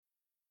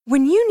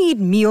When you need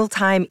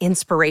mealtime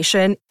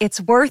inspiration,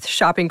 it's worth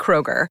shopping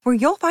Kroger, where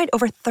you'll find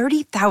over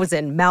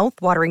 30,000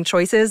 mouth-watering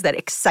choices that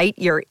excite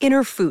your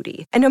inner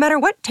foodie. And no matter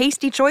what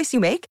tasty choice you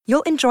make,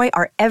 you'll enjoy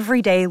our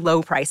everyday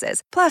low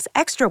prices, plus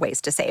extra ways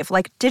to save,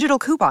 like digital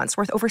coupons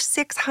worth over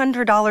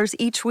 $600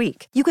 each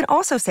week. You can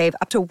also save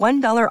up to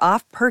 $1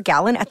 off per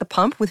gallon at the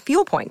pump with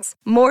fuel points.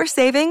 More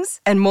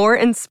savings and more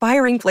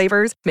inspiring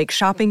flavors make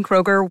shopping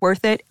Kroger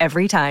worth it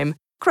every time.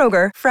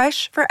 Kroger,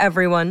 fresh for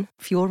everyone.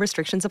 Fuel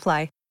restrictions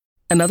apply.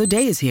 Another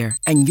day is here,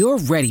 and you're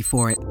ready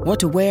for it. What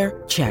to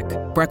wear? Check.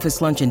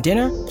 Breakfast, lunch, and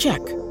dinner? Check.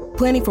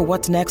 Planning for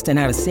what's next and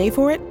how to save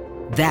for it?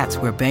 That's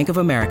where Bank of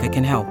America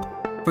can help.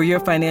 For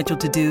your financial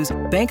to-dos,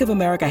 Bank of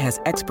America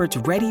has experts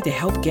ready to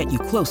help get you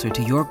closer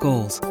to your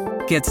goals.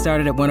 Get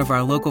started at one of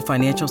our local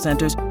financial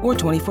centers or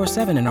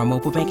 24/7 in our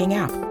mobile banking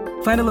app.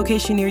 Find a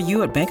location near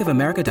you at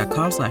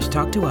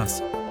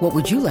bankofamerica.com/talktous. What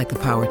would you like the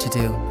power to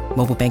do?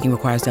 Mobile banking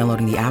requires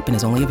downloading the app and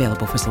is only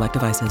available for select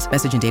devices.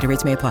 Message and data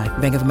rates may apply.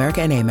 Bank of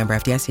America N.A., member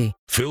FDIC.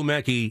 Phil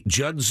Mackey,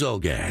 Judd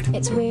Zulgad.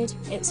 It's weird,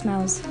 it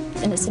smells,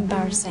 and it's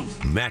embarrassing.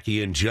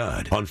 Mackey and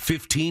Judd on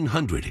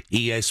 1500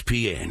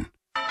 ESPN.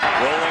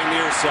 Rolling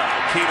near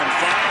side. Keenum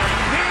firing.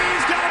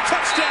 He's got a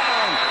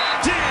touchdown.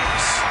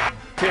 Diggs.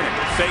 Kinnick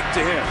fake to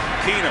him.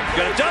 Keenum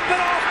going to dump it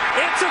off.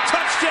 It's a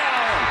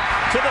touchdown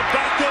to the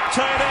backup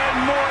tight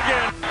end,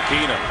 Morgan.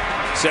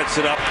 Keenum sets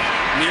it up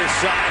near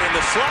side, and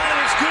the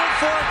slide is good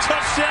for a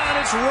touchdown.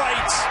 It's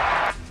right.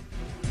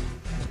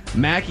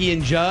 Mackey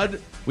and Judd,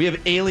 we have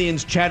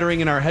aliens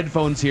chattering in our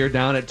headphones here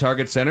down at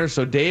Target Center.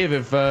 So, Dave,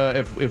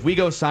 if we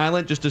go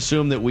silent, just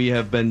assume that we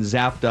have been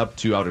zapped up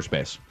to outer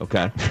space.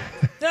 Okay?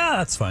 Yeah,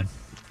 that's fine.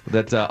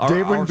 Dave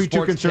wouldn't be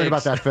too concerned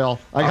about that, Phil.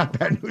 I got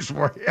bad news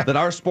for you. That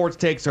our sports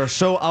takes are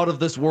so out of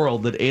this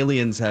world that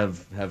aliens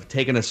have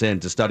taken us in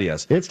to study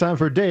us. It's time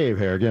for Dave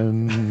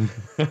Harrigan.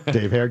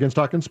 Dave Harrigan's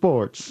talking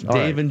sports. All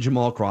Dave right. and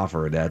Jamal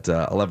Crawford at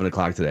 11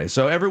 o'clock today.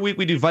 So every week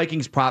we do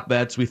Vikings prop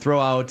bets. We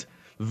throw out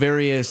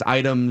various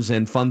items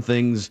and fun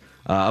things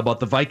about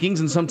the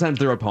Vikings and sometimes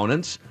their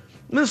opponents.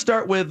 I'm going to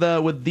start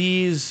with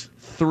these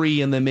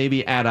three and then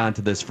maybe add on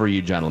to this for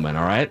you gentlemen,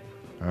 all right?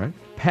 All right.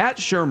 Pat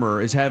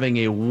Shurmur is having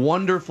a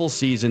wonderful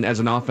season as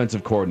an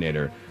offensive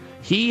coordinator.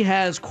 He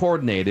has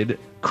coordinated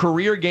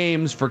career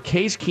games for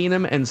Case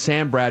Keenum and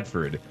Sam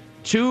Bradford,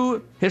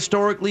 two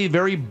historically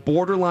very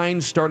borderline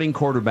starting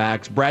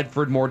quarterbacks.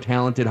 Bradford more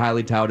talented,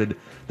 highly touted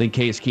than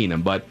Case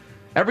Keenum. But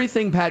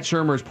everything Pat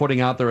Shurmur is putting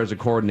out there as a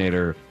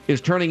coordinator is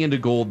turning into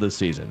gold this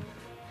season.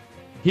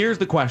 Here's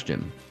the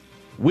question.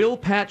 Will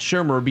Pat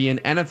Shurmur be an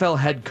NFL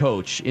head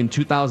coach in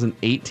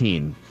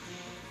 2018?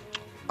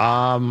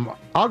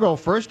 I'll go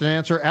first and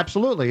answer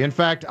absolutely. In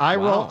fact, I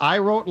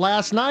wrote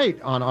last night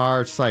on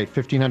our site,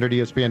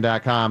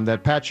 1500ESPN.com,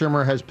 that Pat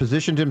Shurmur has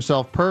positioned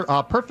himself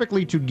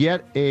perfectly to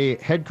get a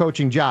head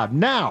coaching job.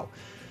 Now,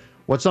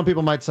 what some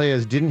people might say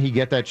is, didn't he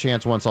get that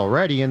chance once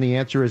already? And the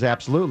answer is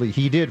absolutely.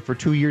 He did for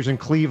 2 years in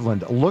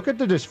Cleveland. Look at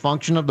the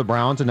dysfunction of the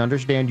Browns and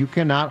understand you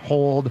cannot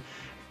hold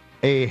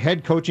a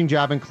head coaching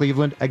job in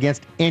Cleveland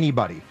against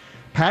anybody.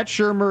 Pat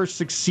Shurmur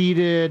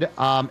succeeded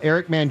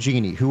Eric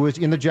Mangini, who was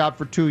in the job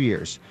for 2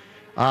 years.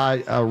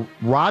 Rob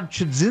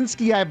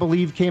Chudzinski, I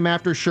believe, came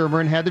after Shurmur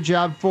and had the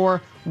job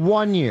for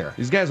 1 year.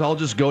 These guys all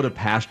just go to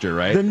pasture,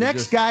 right? The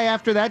next guy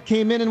after that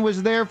came in and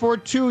was there for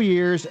 2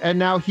 years, and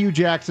now Hugh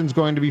Jackson's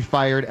going to be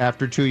fired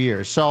after 2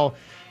 years. So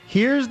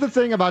here's the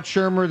thing about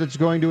Shurmur that's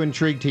going to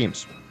intrigue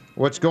teams.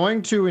 What's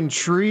going to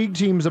intrigue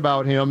teams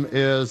about him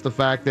is the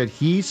fact that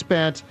he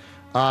spent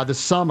the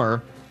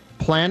summer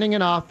planning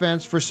an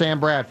offense for Sam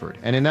Bradford.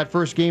 And in that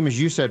first game, as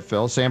you said,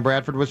 Phil, Sam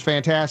Bradford was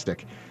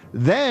fantastic.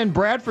 Then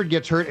Bradford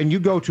gets hurt, and you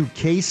go to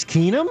Case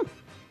Keenum,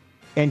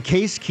 and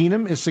Case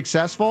Keenum is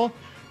successful.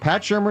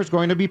 Pat Shurmur is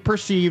going to be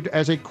perceived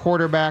as a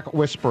quarterback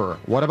whisperer.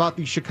 What about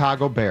the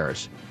Chicago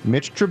Bears?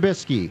 Mitch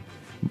Trubisky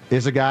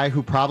is a guy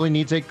who probably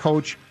needs a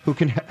coach who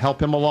can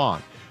help him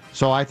along.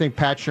 So I think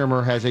Pat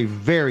Shurmur has a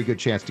very good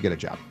chance to get a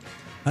job.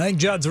 I think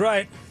Judd's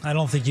right. I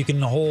don't think you can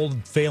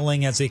hold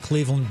failing as a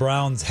Cleveland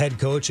Browns head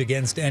coach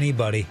against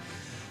anybody.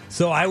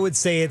 So I would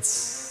say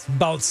it's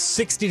about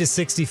 60 to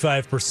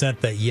 65%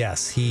 that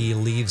yes, he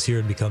leaves here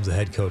and becomes a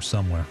head coach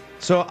somewhere.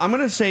 So I'm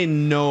going to say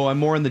no. I'm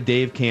more in the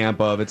Dave camp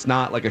of it's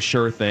not like a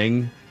sure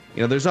thing.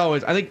 You know, there's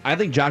always, I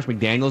think Josh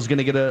McDaniels is going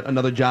to get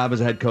another job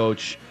as a head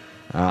coach.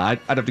 I'd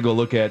have to go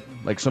look at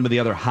like some of the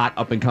other hot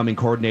up-and-coming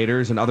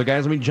coordinators and other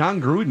guys. I mean,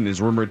 John Gruden is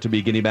rumored to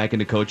be getting back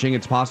into coaching.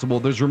 It's possible.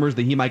 There's rumors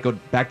that he might go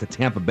back to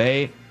Tampa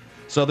Bay.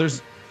 So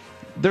there's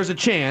a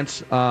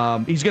chance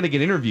he's going to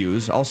get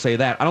interviews. I'll say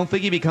that. I don't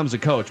think he becomes a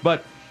coach.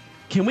 But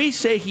can we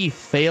say he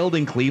failed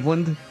in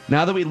Cleveland?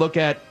 Now that we look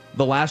at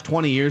the last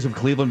 20 years of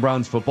Cleveland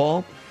Browns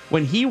football,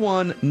 when he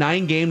won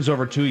 9 games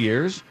over 2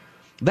 years,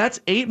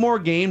 that's 8 more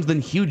games than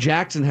Hugh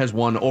Jackson has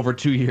won over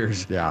 2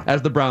 years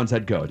as the Browns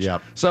head coach.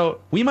 Yep. So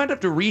we might have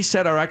to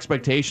reset our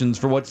expectations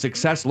for what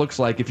success looks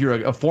like if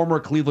you're a former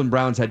Cleveland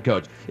Browns head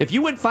coach. If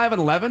you went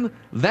 5-11,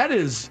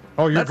 that's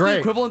great. The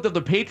equivalent of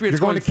the Patriots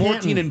going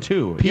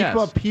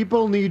 14-2.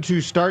 People need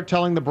to start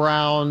telling the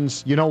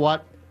Browns, you know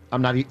what?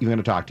 I'm not even going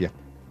to talk to you.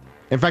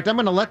 In fact, I'm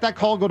going to let that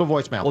call go to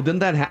voicemail. Well, didn't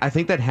that? I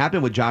think that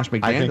happened with Josh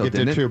McDaniels. I think it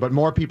did too, but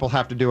more people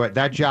have to do it.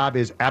 That job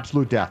is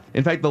absolute death.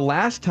 In fact, the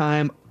last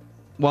time,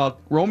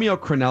 Romeo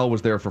Crennel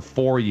was there for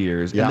 4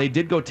 years, and they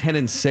did go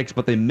 10-6,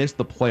 but they missed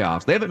the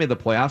playoffs. They haven't made the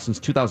playoffs since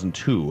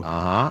 2002.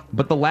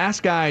 But the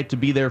last guy to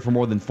be there for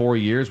more than 4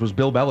 years was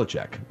Bill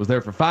Belichick. Was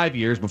there for 5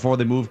 years before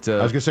they moved to.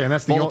 I was going to say, and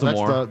that's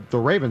the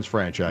Ravens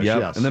franchise. Yep.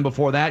 Yes. And then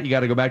before that, you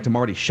got to go back to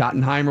Marty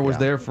Schottenheimer was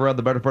there for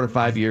the better part of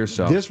 5 years.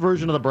 So this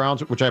version of the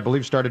Browns, which I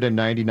believe started in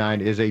 '99,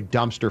 is a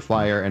dumpster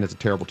fire, and it's a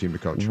terrible team to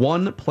coach.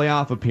 One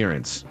playoff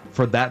appearance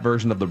for that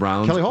version of the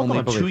Browns. Kelly Holcomb,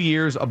 only 2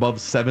 years above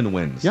 7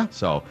 wins. Yeah.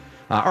 So.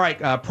 All right,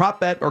 prop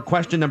bet or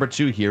question number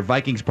 2 here,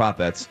 Vikings prop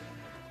bets.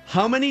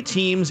 How many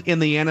teams in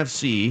the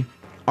NFC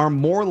are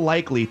more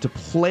likely to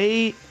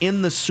play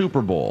in the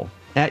Super Bowl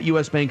at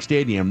US Bank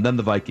Stadium than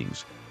the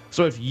Vikings?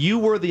 So if you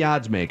were the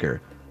odds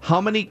maker,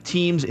 how many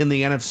teams in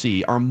the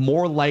NFC are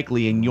more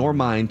likely in your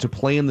mind to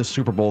play in the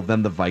Super Bowl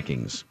than the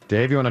Vikings?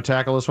 Dave, you want to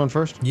tackle this one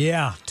first?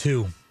 Yeah,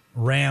 2.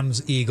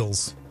 Rams,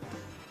 Eagles.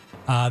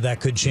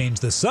 That could change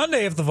this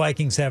Sunday if the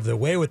Vikings have their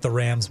way with the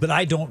Rams, but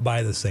I don't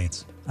buy the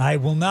Saints. I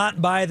will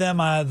not buy them.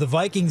 The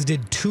Vikings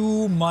did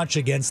too much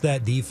against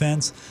that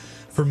defense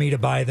for me to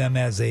buy them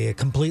as a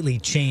completely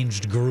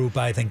changed group.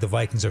 I think the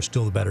Vikings are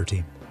still the better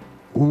team.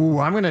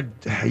 Ooh,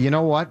 you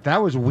know what?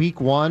 That was week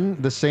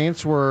 1. The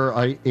Saints were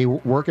a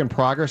work in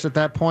progress at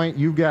that point.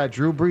 You've got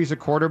Drew Brees at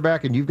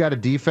quarterback, and you've got a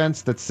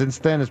defense that since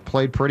then has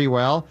played pretty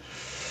well.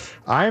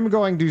 I'm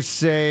actually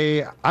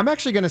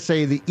going to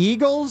say the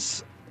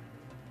Eagles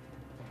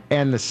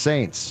and the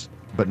Saints,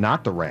 but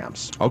not the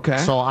Rams. Okay.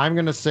 So I'm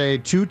going to say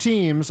 2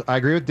 teams. I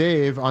agree with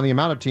Dave on the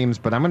amount of teams,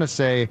 but I'm going to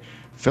say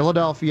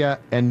Philadelphia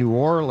and New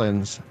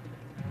Orleans,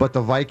 but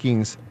the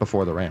Vikings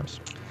before the Rams.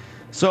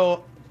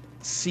 So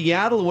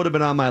Seattle would have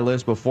been on my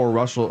list before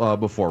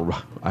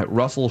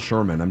Russell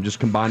Sherman. I'm just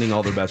combining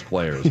all their best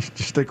players. He's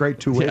just a great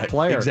two-way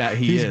player.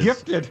 Exactly. He's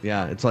gifted.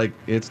 Yeah,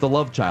 it's the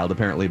love child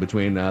apparently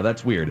between.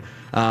 That's weird.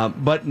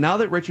 But now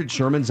that Richard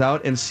Sherman's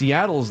out and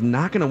Seattle's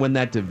not going to win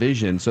that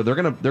division, so they're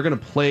gonna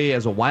play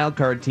as a wild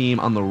card team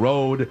on the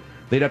road.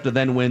 They'd have to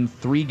then win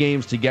 3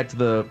 games to get to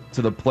the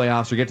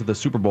playoffs or get to the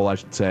Super Bowl, I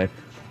should say.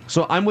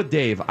 So I'm with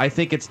Dave. I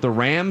think it's the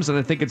Rams and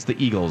I think it's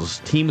the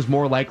Eagles. Teams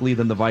more likely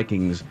than the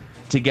Vikings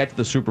to get to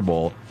the Super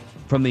Bowl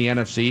from the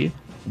NFC.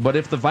 But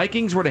if the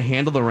Vikings were to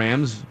handle the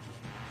Rams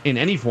in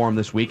any form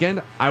this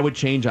weekend, I would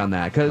change on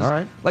that.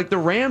 Because the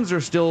Rams are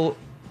still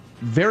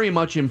very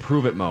much in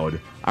prove-it mode.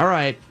 All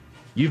right,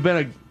 you've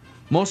been a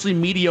mostly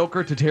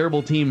mediocre to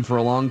terrible team for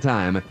a long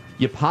time.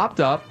 You popped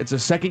up. It's a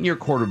second-year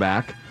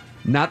quarterback.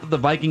 Not that the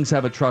Vikings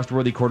have a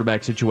trustworthy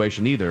quarterback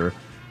situation either.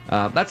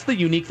 That's the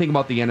unique thing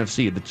about the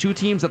NFC. The 2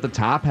 teams at the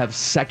top have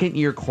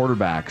second-year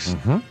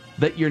quarterbacks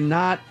that you're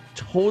not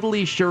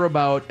totally sure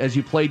about as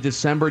you play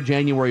December,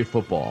 January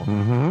football.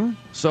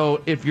 So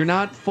if you're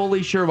not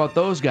fully sure about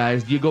those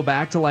guys, do you go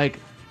back to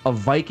a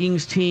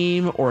Vikings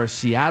team or a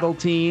Seattle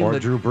team? Or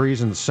Drew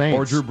Brees and the Saints.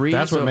 Or Drew Brees.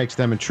 That's what makes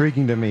them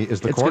intriguing to me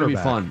is the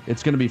quarterback.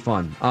 It's going to be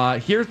fun.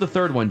 Here's the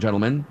third one,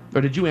 gentlemen.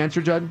 Or did you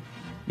answer, Judd?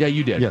 Yeah,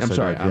 you did. Yes, I'm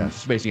sorry. I did, I'm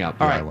spacing out.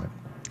 All right. I went.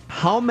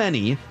 How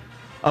many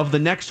of the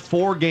next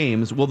 4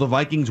 games will the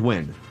Vikings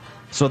win?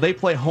 So they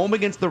play home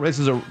against this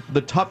is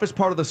the toughest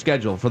part of the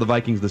schedule for the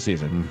Vikings this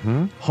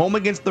season. Home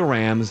against the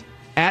Rams,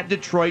 at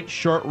Detroit,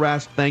 short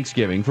rest,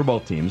 Thanksgiving for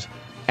both teams,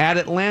 at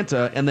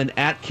Atlanta, and then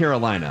at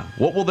Carolina.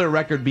 What will their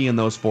record be in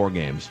those 4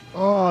 games?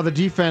 Oh, the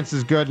defense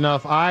is good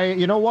enough.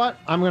 You know what?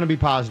 I'm going to be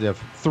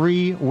positive.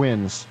 3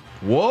 wins.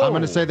 Whoa. I'm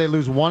going to say they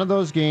lose one of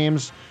those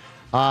games,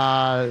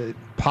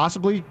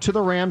 possibly to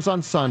the Rams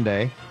on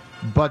Sunday,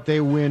 but they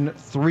win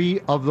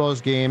 3 of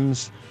those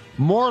games.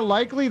 More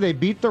likely, they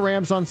beat the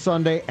Rams on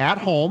Sunday at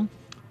home.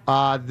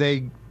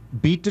 They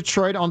beat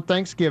Detroit on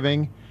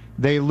Thanksgiving.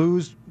 They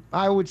lose,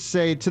 I would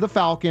say, to the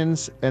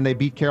Falcons, and they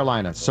beat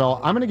Carolina. So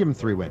I'm going to give them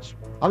 3 wins.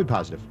 I'll be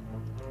positive.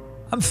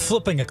 I'm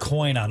flipping a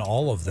coin on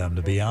all of them,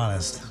 to be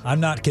honest. I'm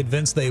not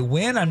convinced they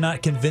win. I'm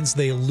not convinced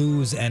they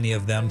lose any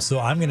of them. So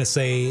I'm going to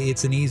say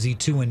it's an easy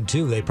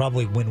 2-2. They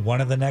probably win one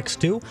of the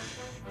next 2.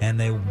 And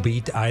they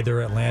beat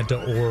either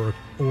Atlanta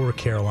or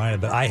Carolina,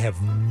 but I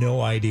have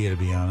no idea, to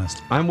be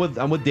honest. I'm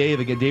with Dave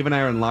again. Dave and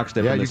I are in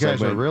lockstep. Yeah, on this you guys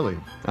segment. are really.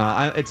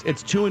 It's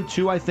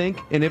 2-2, I think.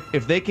 And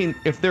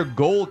if their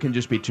goal can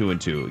just be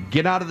 2-2,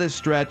 get out of this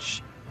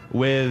stretch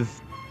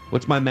with,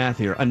 what's my math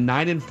here, a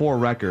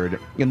 9-4 record,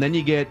 and then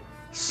you get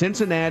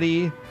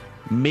Cincinnati,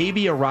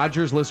 maybe a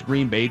Rodgers-less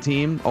Green Bay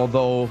team.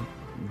 Although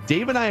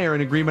Dave and I are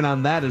in agreement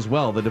on that as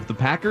well. That if the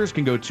Packers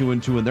can go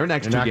 2-2 in their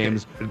next 2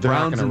 games,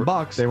 Browns and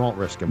Bucks, they won't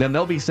risk them. Then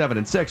they'll be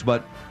 7-6.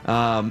 But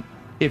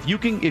if you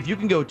can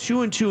go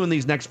 2-2 in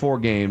these next 4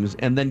 games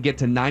and then get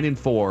to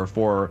 9-4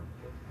 for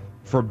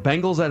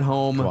Bengals at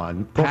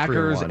home,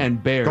 Packers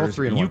and Bears,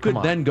 you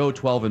could then go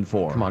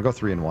 12-4. Come on, go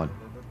 3-1.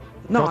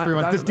 No, go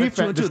 3-1. This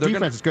defense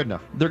is good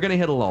enough. They're going to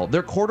hit a lull.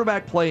 Their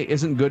quarterback play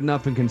isn't good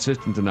enough and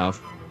consistent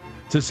enough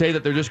to say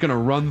that they're just going to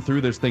run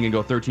through this thing and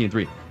go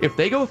 13-3. If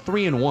they go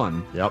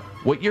 3-1,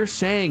 what you're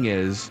saying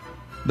is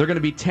they're going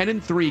to be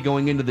 10-3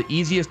 going into the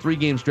easiest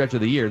 3-game stretch of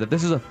the year. That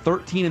this is a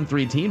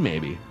 13-3 team,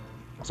 maybe.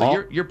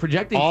 So you're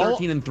projecting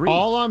 13-3.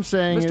 All I'm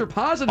saying, Mr.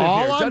 Positive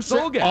here, Judge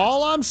Solgast.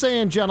 All I'm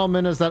saying,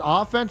 gentlemen, is that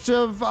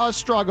offensive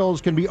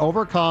struggles can be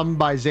overcome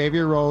by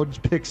Xavier Rhodes'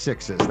 pick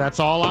sixes. That's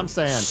all I'm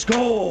saying.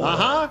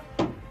 Skol.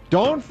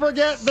 Don't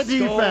forget the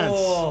defense.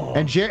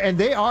 And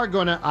they are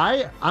going to,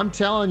 I'm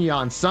telling you,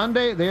 on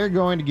Sunday, they're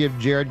going to give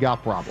Jared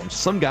Goff problems.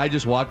 Some guy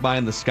just walked by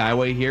in the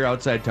Skyway here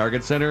outside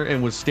Target Center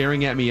and was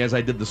staring at me as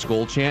I did the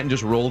Skol chant and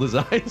just rolled his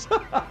eyes.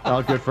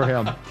 Oh, good for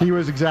him. He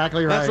was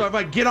exactly right. That's why I'm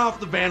like, get off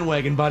the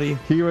bandwagon, buddy.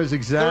 He was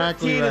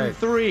exactly right.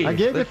 13-3. I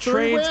gave the it 3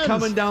 train's wins.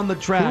 coming down the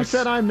tracks. Who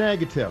said I'm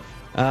negative?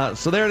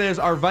 So there it is,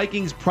 our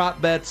Vikings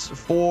prop bets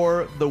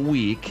for the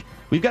week.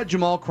 We've got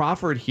Jamal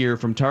Crawford here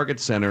from Target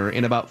Center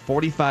in about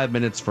 45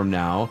 minutes from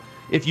now.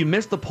 If you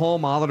missed the Paul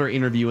Molitor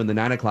interview in the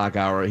 9 o'clock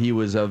hour, he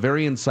was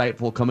very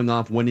insightful coming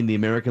off winning the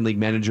American League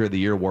Manager of the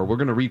Year award. We're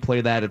going to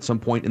replay that at some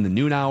point in the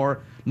noon hour.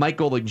 Mike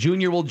Golick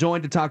Jr. will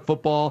join to talk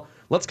football.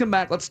 Let's come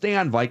back. Let's stay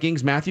on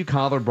Vikings. Matthew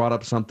Collar brought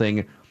up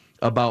something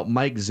about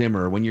Mike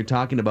Zimmer when you're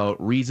talking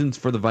about reasons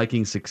for the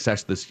Vikings'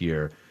 success this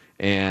year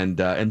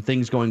and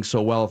things going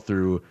so well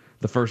through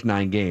the first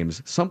 9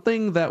 games.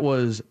 Something that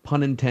was,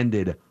 pun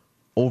intended,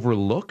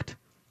 overlooked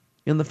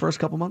in the first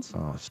couple months.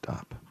 Oh,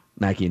 stop.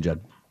 Mackie and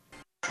Judd.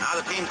 Now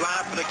the team's line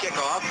up for the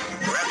kickoff.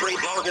 Referee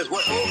blows his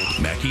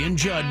whistle. Mackie and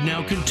Judd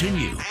now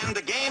continue And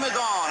the game is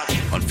on.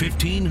 on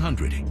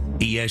 1500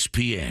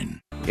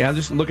 ESPN. Yeah, I'm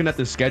just looking at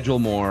the schedule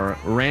more.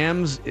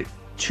 Rams,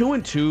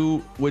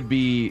 2-2 would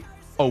be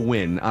a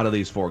win out of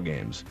these 4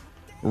 games.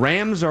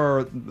 Rams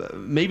are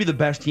maybe the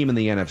best team in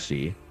the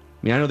NFC. I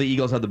mean, I know the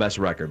Eagles have the best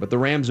record, but the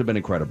Rams have been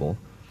incredible.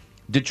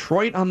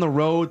 Detroit on the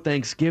road,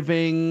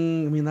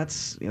 Thanksgiving. I mean,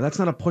 that's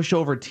not a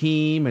pushover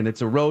team, and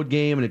it's a road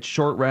game, and it's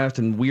short rest,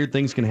 and weird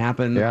things can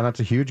happen. Yeah,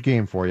 that's a huge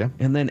game for you.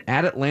 And then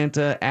at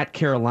Atlanta, at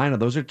Carolina,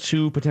 those are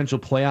 2 potential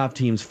playoff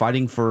teams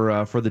fighting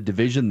for the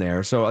division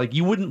there. So, like,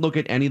 you wouldn't look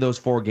at any of those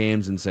 4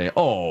 games and say,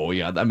 "Oh,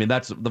 yeah." I mean,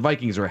 the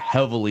Vikings are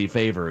heavily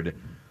favored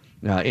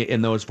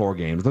in those 4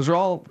 games. Those are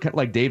all,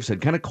 like Dave said,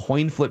 kind of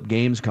coin flip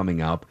games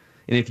coming up.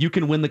 And if you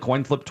can win the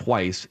coin flip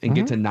twice and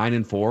get to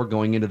 9-4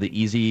 going into the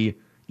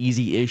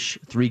easy-ish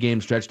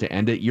 3-game stretch to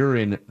end it, you're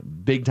in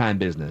big-time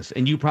business.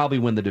 And you probably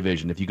win the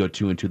division if you go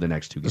 2-2 the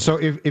next 2 games. So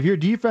if your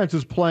defense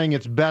is playing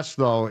its best,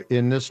 though,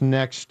 in this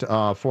next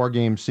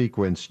 4-game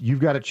sequence,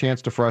 you've got a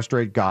chance to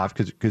frustrate Goff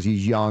because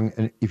he's young,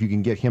 and if you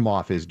can get him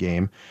off his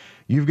game.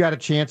 You've got a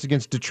chance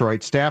against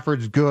Detroit.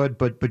 Stafford's good,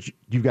 but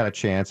you've got a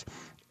chance.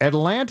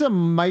 Atlanta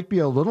might be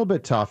a little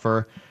bit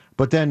tougher,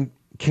 but then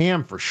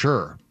Cam for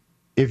sure.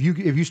 If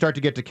you start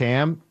to get to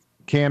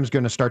Cam's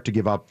going to start to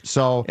give up.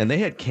 And they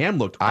had Cam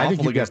looked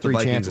awful against the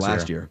Vikings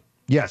last year.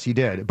 Yes, he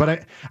did.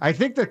 But I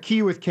think the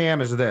key with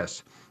Cam is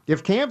this.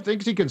 If Cam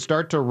thinks he can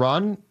start to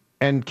run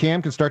and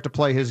Cam can start to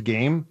play his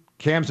game,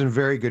 Cam's in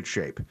very good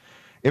shape.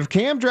 If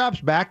Cam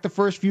drops back the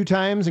first few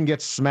times and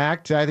gets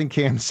smacked, I think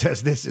Cam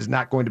says this is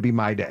not going to be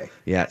my day.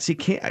 Yeah, see,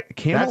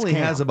 Cam only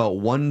has about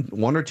one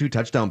or 2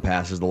 touchdown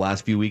passes the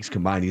last few weeks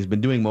combined. He's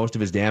been doing most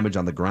of his damage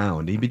on the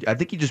ground. I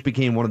think he just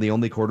became one of the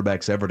only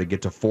quarterbacks ever to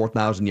get to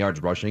 4,000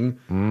 yards rushing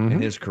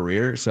in his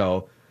career.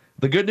 So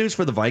the good news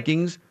for the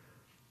Vikings,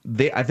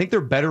 I think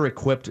they're better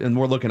equipped, and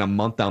we're looking a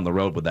month down the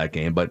road with that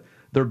game, but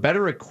they're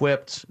better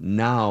equipped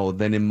now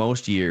than in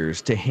most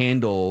years to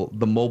handle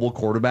the mobile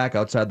quarterback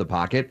outside the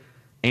pocket.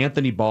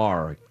 Anthony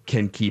Barr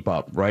can keep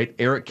up, right?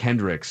 Eric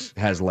Kendricks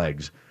has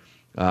legs.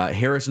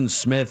 Harrison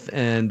Smith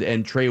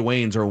and Trey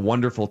Waynes are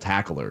wonderful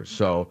tacklers.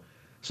 So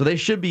they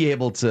should be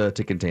able to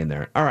contain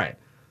there. All right.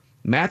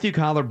 Matthew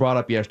Collar brought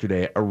up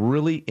yesterday a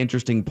really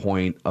interesting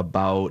point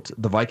about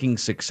the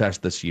Vikings' success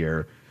this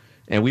year.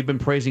 And we've been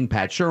praising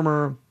Pat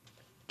Shurmur,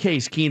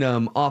 Case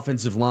Keenum,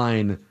 offensive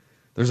line.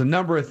 There's a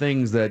number of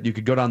things that you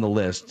could go down the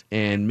list,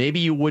 and maybe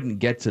you wouldn't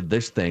get to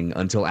this thing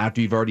until after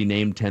you've already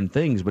named 10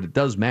 things, but it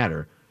does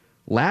matter.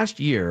 Last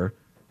year,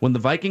 when the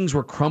Vikings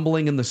were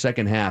crumbling in the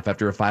second half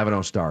after a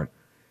 5-0 start,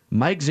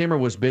 Mike Zimmer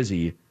was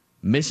busy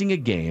missing a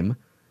game,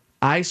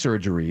 eye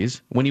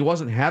surgeries. When he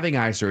wasn't having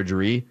eye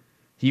surgery,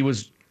 he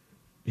was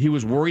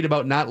worried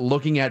about not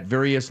looking at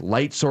various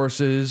light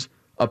sources,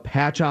 a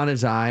patch on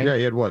his eye. Yeah,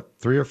 he had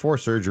 3 or 4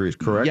 surgeries,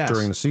 correct, yes.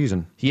 during the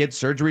season. He had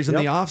surgeries in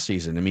the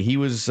offseason. I mean,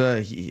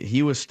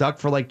 he was stuck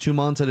for like 2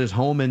 months at his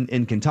home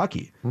in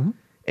Kentucky. Mm-hmm.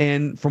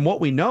 And from what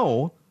we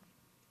know,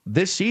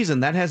 this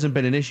season, that hasn't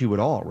been an issue at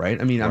all, right?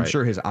 I mean, I'm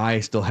sure his eye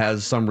still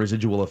has some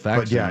residual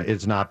effects. But yeah,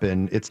 it's not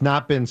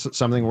been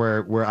something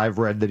where I've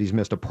read that he's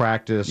missed a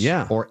practice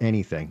or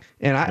anything.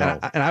 And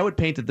I would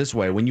paint it this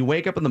way. When you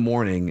wake up in the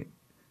morning,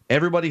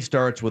 everybody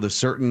starts with a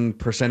certain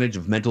percentage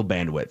of mental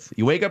bandwidth.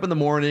 You wake up in the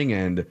morning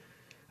and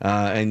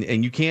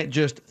you can't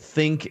just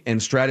think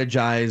and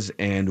strategize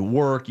and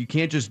work. You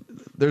can't just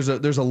there's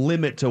a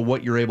limit to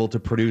what you're able to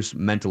produce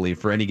mentally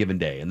for any given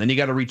day. And then you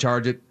got to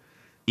recharge it.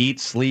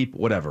 Eat, sleep,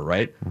 whatever,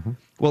 right? Mm-hmm.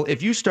 Well,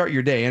 if you start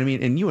your day,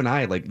 and you and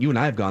I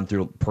have gone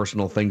through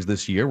personal things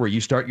this year where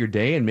you start your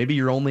day and maybe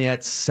you're only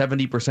at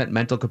 70%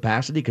 mental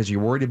capacity because you're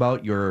worried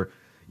about your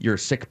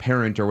sick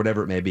parent or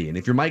whatever it may be. And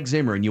if you're Mike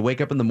Zimmer and you wake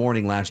up in the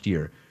morning last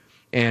year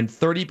and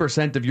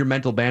 30% of your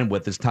mental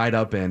bandwidth is tied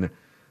up in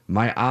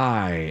my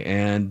eye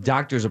and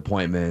doctor's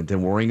appointment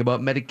and worrying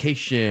about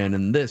medication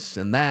and this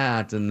and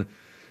that and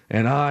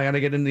I got to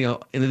get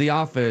into the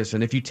office.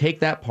 And if you take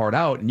that part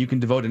out and you can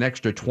devote an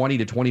extra 20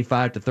 to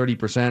 25 to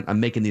 30%, I'm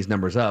making these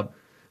numbers up,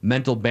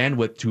 mental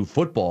bandwidth to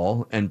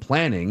football and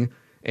planning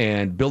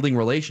and building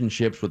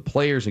relationships with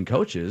players and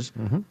coaches,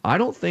 I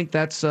don't think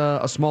that's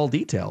a small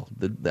detail.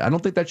 I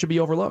don't think that should be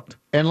overlooked.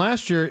 And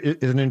last year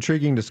is an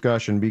intriguing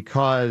discussion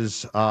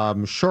because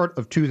short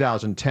of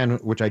 2010,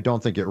 which I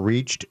don't think it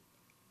reached,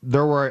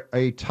 there were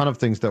a ton of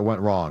things that went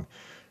wrong.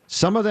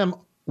 Some of them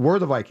were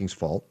the Vikings'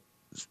 fault.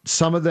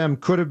 Some of them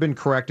could have been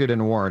corrected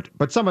and weren't,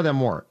 but some of them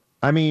weren't.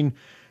 I mean,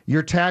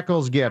 your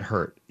tackles get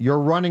hurt. Your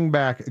running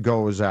back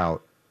goes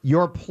out.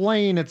 Your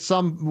plane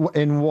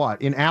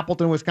in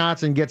Appleton,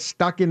 Wisconsin, gets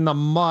stuck in the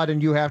mud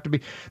and you have to be.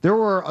 There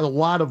were a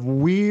lot of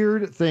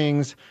weird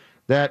things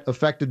that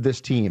affected this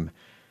team.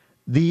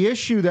 The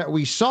issue that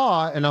we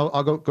saw, and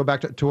I'll go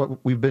back to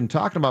what we've been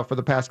talking about for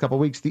the past couple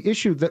of weeks, the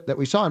issue that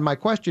we saw, and my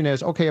question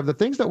is, okay, of the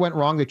things that went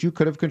wrong that you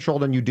could have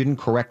controlled and you didn't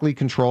correctly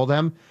control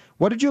them,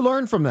 what did you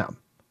learn from them?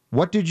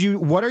 What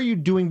are you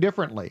doing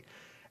differently?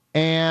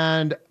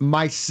 And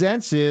my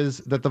sense is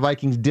that the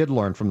Vikings did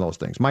learn from those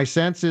things. My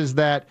sense is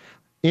that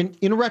in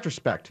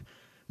retrospect,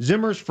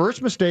 Zimmer's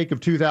first mistake of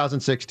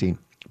 2016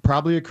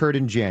 probably occurred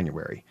in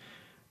January.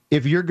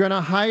 If you're going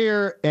to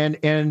hire,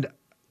 and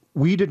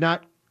we did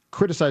not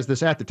criticize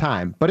this at the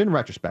time, but in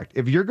retrospect,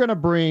 if you're going to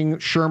bring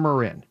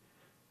Shurmur in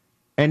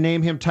and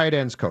name him tight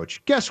ends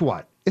coach, guess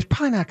what? It's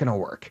probably not going to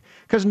work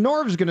because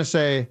Norv's going to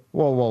say,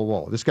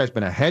 whoa, this guy's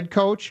been a head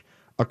coach,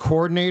 a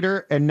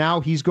coordinator, and now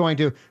he's going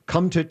to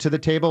come to the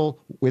table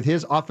with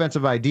his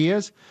offensive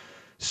ideas.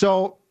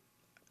 So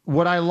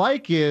what I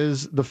like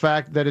is the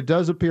fact that it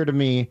does appear to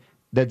me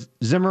that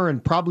Zimmer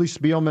and probably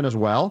Spielman as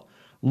well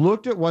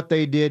looked at what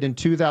they did in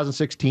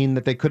 2016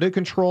 that they could have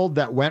controlled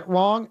that went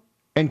wrong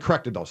and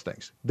corrected those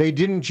things. They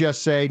didn't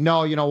just say,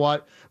 no, you know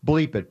what,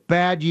 bleep it.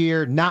 Bad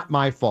year, not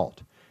my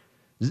fault.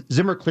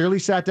 Zimmer clearly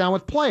sat down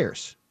with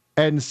players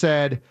and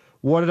said,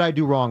 what did I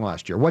do wrong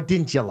last year? What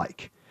didn't you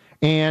like?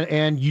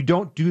 And you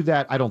don't do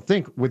that, I don't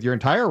think, with your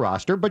entire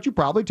roster, but you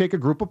probably take a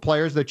group of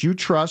players that you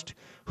trust,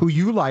 who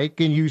you like,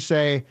 and you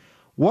say,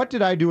 what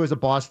did I do as a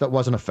boss that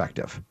wasn't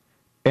effective?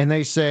 And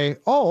they say,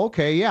 oh,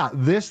 okay, yeah,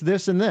 this,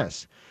 and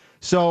this.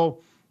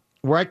 So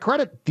where I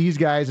credit these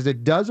guys is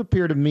it does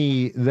appear to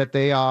me that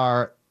they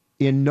are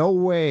in no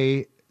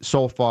way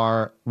so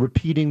far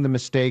repeating the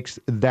mistakes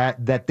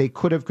that they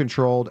could have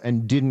controlled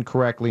and didn't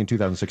correctly in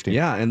 2016.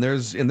 Yeah, and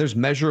there's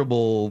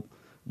measurable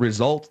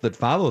results that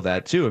follow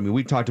that too. I mean,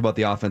 we talked about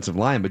the offensive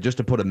line, but just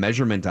to put a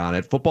measurement on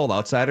it, Football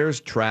Outsiders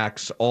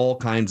tracks all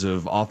kinds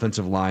of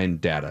offensive line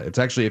data. It's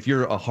actually, if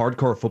you're a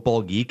hardcore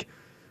football geek,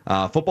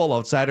 Football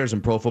Outsiders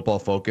and Pro Football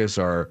Focus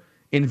are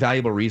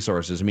invaluable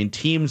resources. I mean,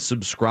 teams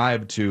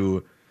subscribe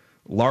to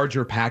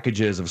larger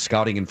packages of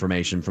scouting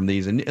information from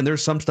these, and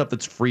there's some stuff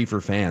that's free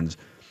for fans.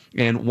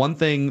 And one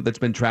thing that's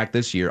been tracked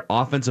this year,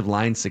 offensive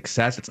line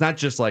success, it's not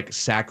just like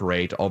sack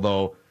rate,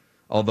 although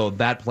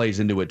that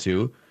plays into it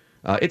too.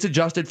 It's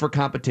adjusted for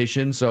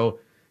competition. So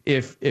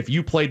if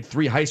you played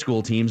 3 high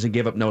school teams and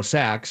gave up no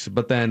sacks,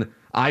 but then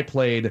I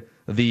played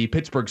the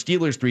Pittsburgh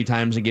Steelers 3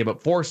 times and gave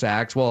up 4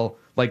 sacks, well,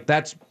 like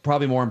that's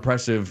probably more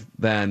impressive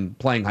than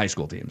playing high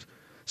school teams.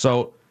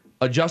 So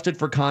adjusted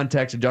for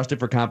context, adjusted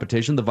for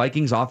competition, the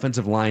Vikings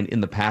offensive line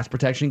in the pass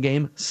protection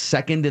game,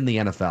 second in the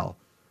NFL,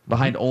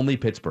 behind only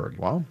Pittsburgh.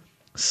 Wow.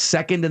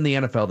 Second in the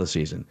NFL this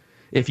season.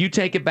 If you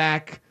take it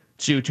back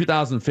to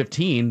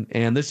 2015,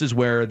 and this is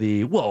where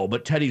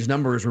but Teddy's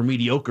numbers were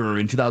mediocre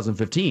in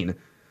 2015.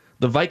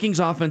 The Vikings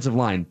offensive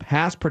line,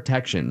 pass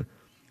protection,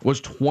 was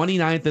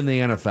 29th in the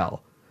NFL.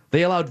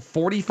 They allowed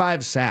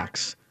 45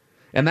 sacks.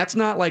 And that's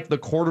not like the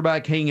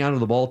quarterback hanging out of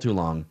the ball too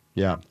long.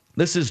 Yeah.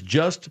 This is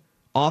just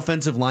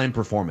offensive line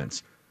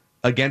performance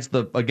against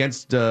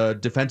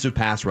defensive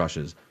pass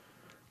rushes.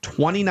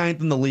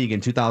 29th in the league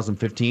in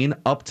 2015,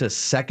 up to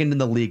second in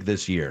the league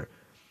this year.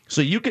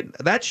 So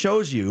that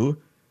shows you,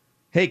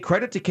 hey,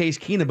 credit to Case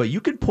Keenum, but you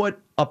could put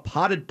a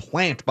potted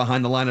plant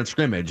behind the line of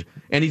scrimmage,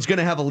 and he's going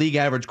to have a league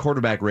average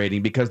quarterback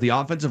rating because the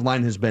offensive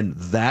line has been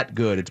that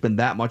good. It's been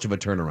that much of a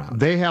turnaround.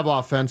 They have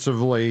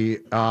offensively,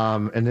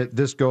 and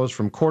this goes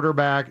from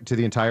quarterback to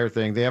the entire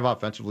thing, they have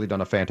offensively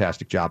done a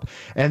fantastic job.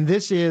 And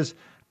this is,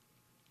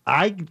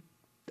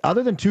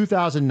 other than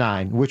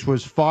 2009, which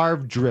was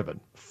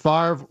Favre-driven,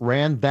 Favre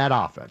ran that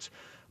offense.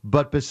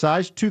 But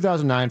besides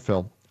 2009,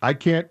 Phil, I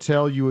can't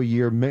tell you a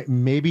year,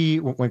 maybe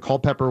when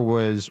Culpepper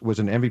was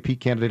an MVP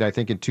candidate, I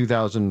think in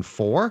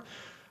 2004.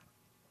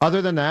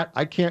 Other than that,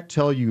 I can't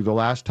tell you the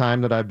last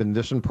time that I've been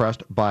this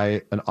impressed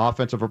by an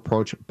offensive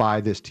approach by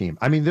this team.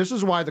 I mean, this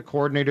is why the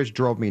coordinators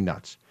drove me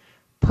nuts.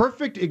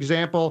 Perfect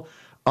example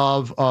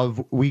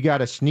of we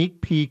got a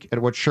sneak peek at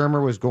what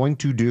Shurmur was going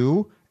to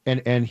do,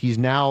 and he's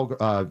now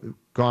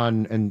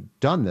gone and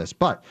done this.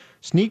 But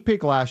sneak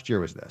peek last year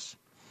was this.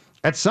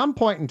 At some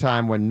point in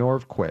time when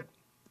Norv quit,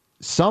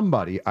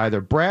 somebody, either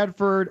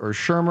Bradford or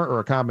Shurmur or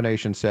a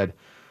combination, said,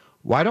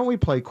 why don't we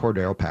play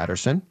Cordero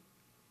Patterson?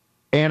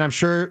 And I'm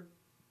sure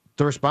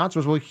the response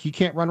was, well, he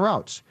can't run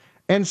routes.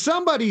 And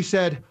somebody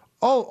said,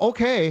 oh,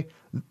 okay,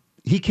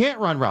 he can't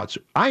run routes.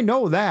 I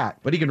know that.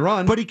 But he can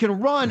run. But he can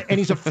run, and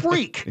he's a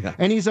freak. Yeah.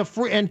 And he's a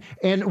freak.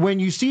 And when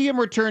you see him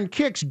return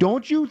kicks,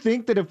 don't you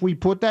think that if we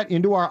put that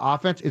into our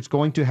offense, it's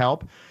going to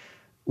help?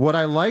 What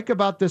I like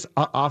about this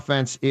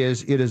offense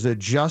is it is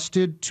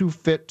adjusted to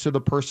fit to the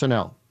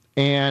personnel.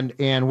 And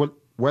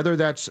whether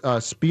that's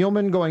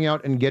Spielman going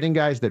out and getting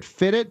guys that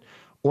fit it,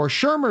 or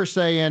Shermer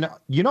saying,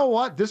 you know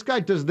what, this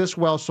guy does this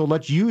well, so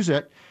let's use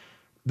it.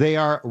 They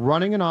are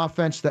running an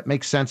offense that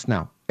makes sense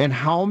now. And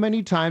how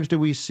many times do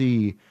we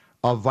see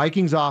a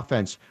Vikings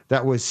offense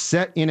that was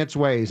set in its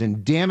ways,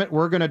 and damn it,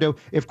 we're going to do,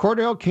 if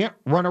Cordell can't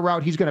run a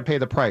route, he's going to pay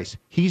the price.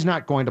 He's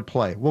not going to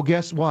play. Well,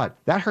 guess what?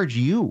 That hurts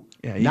you,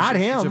 not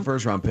him. He's a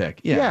first-round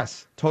pick. Yeah,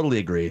 yes. Totally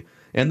agree.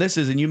 And this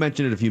is, and you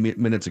mentioned it a few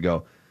minutes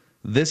ago,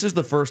 this is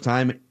the first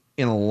time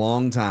in a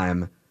long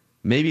time,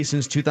 maybe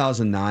since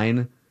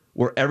 2009,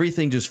 where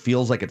everything just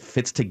feels like it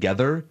fits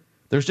together.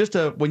 There's just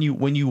when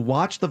you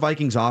watch the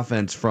Vikings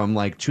offense from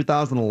like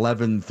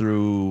 2011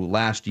 through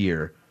last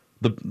year,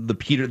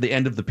 the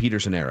end of the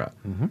Peterson era.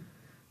 Mm-hmm.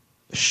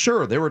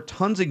 Sure, there were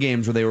tons of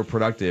games where they were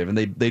productive and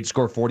they'd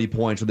score 40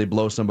 points or they'd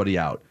blow somebody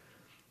out.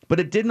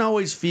 But it didn't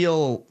always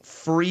feel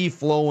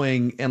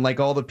free-flowing and like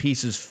all the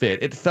pieces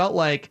fit. It felt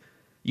like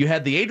you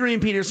had the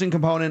Adrian Peterson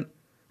component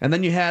and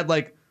then you had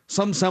like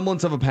some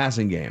semblance of a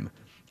passing game.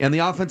 And the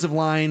offensive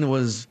line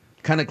was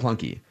kind of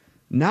clunky.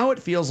 Now it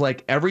feels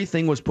like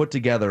everything was put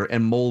together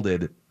and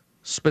molded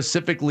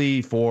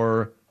specifically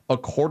for a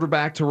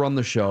quarterback to run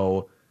the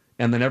show,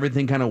 and then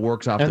everything kind of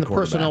works off the quarterback. And the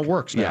personnel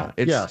works now.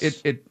 Yeah,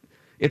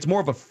 it's more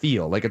of a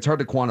feel. Like, it's hard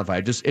to quantify.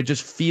 It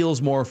just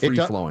feels more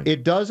free-flowing.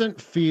 It doesn't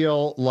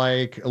feel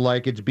like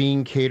it's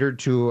being catered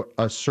to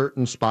a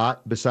certain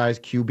spot besides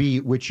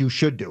QB, which you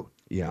should do.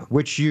 Yeah.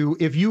 Which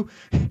if you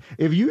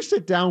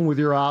sit down with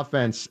your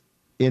offense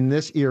in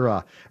this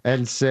era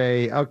and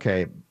say,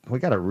 okay, we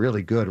got a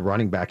really good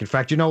running back. In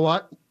fact, you know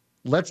what?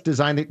 Let's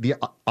design the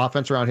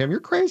offense around him. You're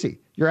crazy.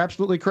 You're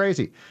absolutely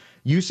crazy.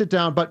 You sit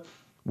down. But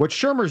what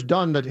Shermer's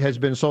done that has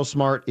been so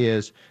smart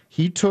is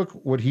he took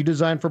what he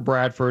designed for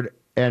Bradford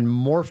and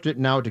morphed it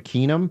now to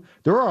Keenum.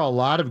 There are a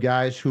lot of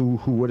guys who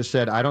would have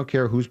said, I don't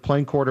care who's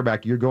playing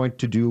quarterback. You're going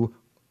to do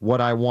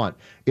what I want.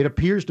 It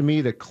appears to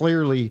me that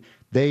clearly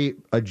they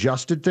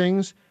adjusted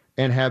things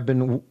and have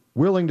been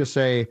willing to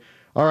say,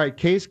 all right,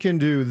 Case can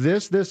do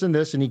this, this, and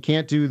this, and he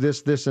can't do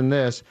this, this, and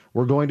this.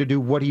 We're going to do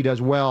what he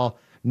does well,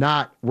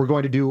 not we're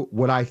going to do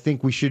what I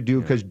think we should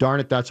do because, darn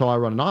it, that's how I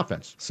run an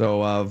offense.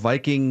 So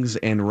Vikings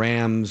and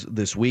Rams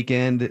this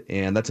weekend,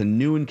 and that's a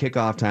noon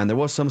kickoff time. There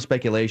was some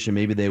speculation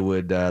maybe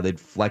they'd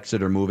flex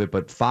it or move it,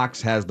 but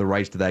Fox has the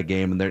rights to that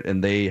game,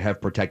 and they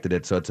have protected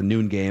it, so it's a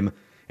noon game.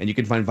 And you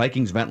can find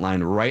Vikings Vent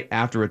Line right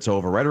after it's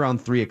over, right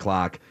around 3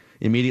 o'clock,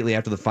 immediately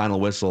after the final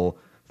whistle.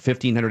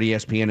 1500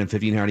 ESPN and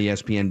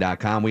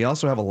 1500ESPN.com. We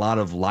also have a lot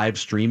of live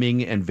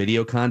streaming and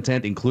video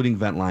content, including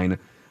Ventline,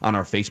 on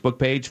our Facebook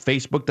page,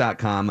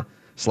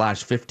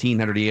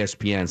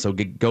 facebook.com/1500ESPN. So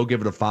go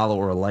give it a follow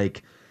or a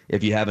like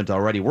if you haven't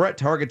already. We're at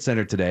Target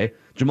Center today.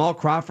 Jamal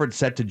Crawford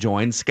set to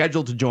join,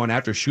 scheduled to join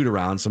after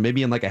shoot-around, so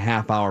maybe in like a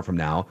half hour from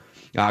now.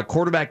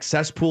 Quarterback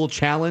Cesspool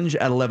Challenge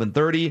at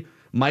 11:30.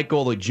 Mike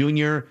Golick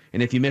Jr.,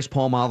 and if you missed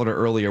Paul Molitor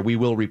earlier, we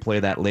will replay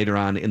that later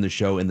on in the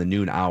show in the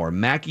noon hour.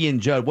 Mackey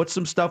and Judd, what's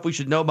some stuff we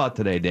should know about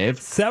today, Dave?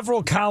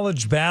 Several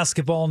college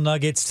basketball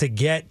nuggets to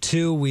get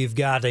to. We've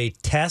got a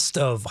test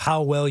of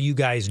how well you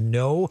guys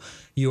know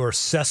your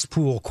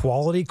cesspool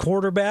quality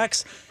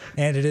quarterbacks,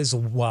 and it is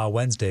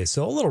Wednesday,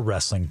 so a little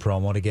wrestling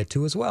promo to get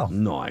to as well.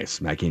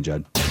 Nice. Mackey and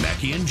Judd.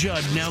 Mackey and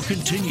Judd now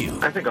continue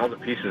I think all the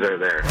pieces are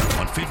there.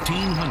 on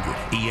 1500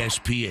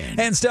 ESPN.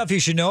 And stuff you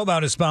should know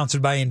about is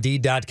sponsored by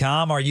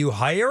Indeed.com. Are you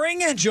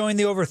hiring? Join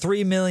the over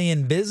 3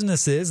 million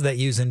businesses that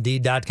use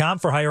Indeed.com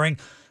for hiring.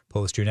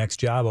 Post your next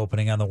job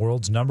opening on the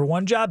world's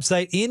 #1 job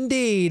site,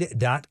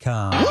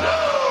 Indeed.com.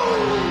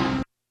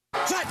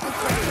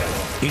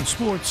 In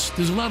sports,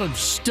 there's a lot of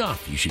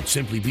stuff you should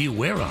simply be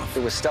aware of.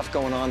 There was stuff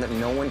going on that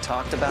no one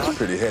talked about.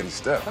 Pretty heavy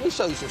stuff. Let me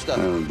show you some stuff.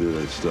 I don't do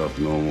that stuff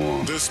no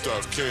more. This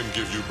stuff can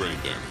give you brain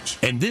damage.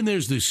 And then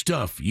there's the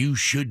stuff you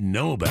should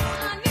know about.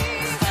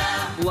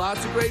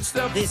 Lots of great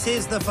stuff. This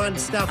is the fun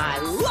stuff. I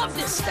love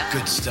this stuff.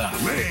 Good stuff.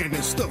 Man,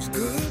 this stuff's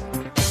good.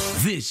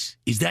 This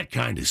is that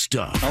kind of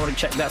stuff. I want to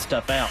check that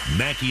stuff out.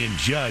 Mackey and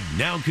Judd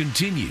now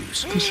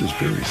continues This is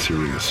very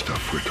serious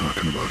stuff we're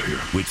talking about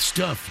here. with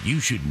stuff you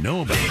should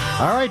know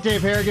about. All right,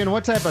 Dave Harrigan,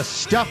 what type of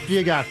stuff do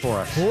you got for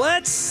us?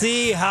 Let's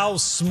see how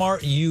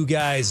smart you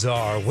guys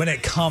are when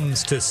it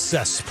comes to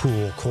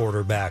cesspool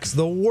quarterbacks.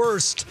 The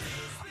worst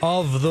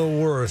of the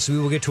worst. We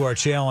will get to our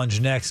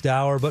challenge next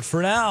hour, but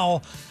for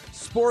now,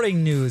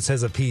 Sporting News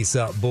has a piece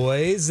up,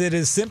 boys. It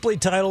is simply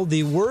titled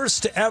The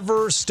Worst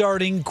Ever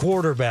Starting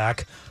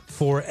Quarterback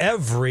for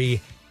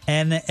Every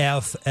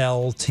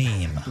NFL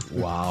Team.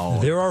 Wow.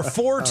 There are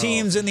 4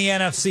 teams in the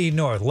NFC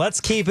North. Let's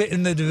keep it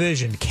in the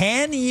division.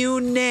 Can you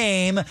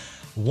name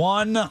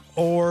 1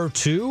 or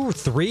 2,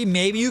 3?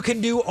 Maybe you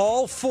can do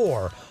all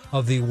 4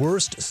 of the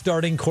worst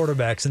starting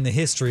quarterbacks in the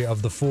history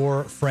of the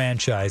 4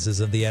 franchises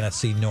of the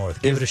NFC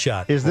North. Give it a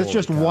shot. Is this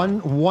just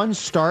one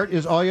start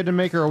is all you had to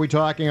make, or are we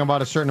talking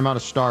about a certain amount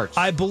of starts?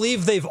 I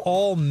believe they've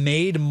all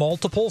made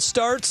multiple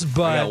starts,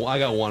 but I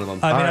got one of them.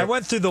 I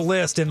went through the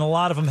list, and a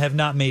lot of them have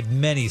not made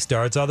many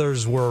starts.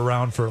 Others were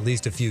around for at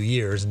least a few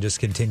years and just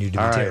continued to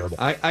be terrible.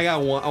 I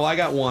got one. I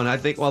got one. I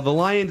think. Well, the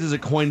Lions is a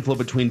coin flip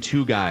between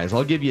 2 guys.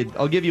 I'll give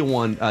you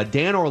one.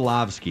 Dan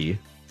Orlovsky.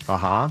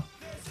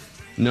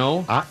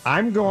 No,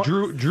 I'm going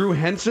Drew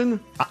Henson.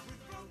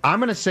 I'm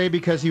going to say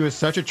because he was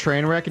such a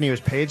train wreck and he was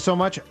paid so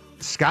much,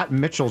 Scott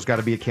Mitchell's got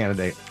to be a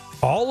candidate.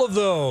 All of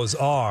those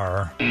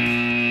are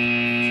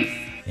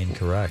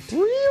incorrect.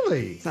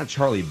 Really? It's not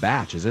Charlie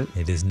Batch, is it?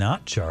 It is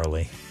not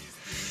Charlie.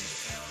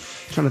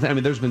 I'm trying to think. I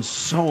mean, there's been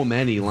so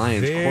many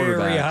Lions quarterbacks.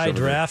 Very high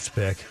draft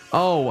pick.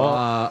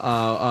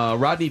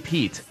 Rodney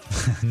Peete.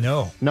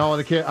 No,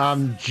 the kid.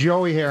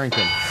 Joey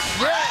Harrington.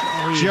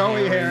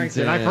 Joey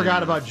Harrington. I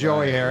forgot about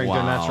Joey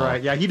Harrington. Wow. That's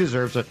right. Yeah, he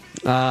deserves it.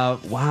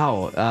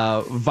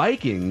 Wow.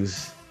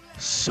 Vikings.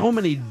 So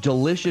many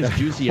delicious,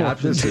 juicy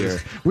options here.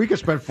 We could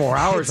spend 4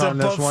 hours It's a on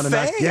this one and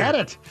not buffet. get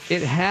it.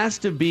 It has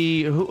to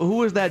be. Who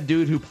was that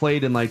dude who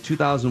played in like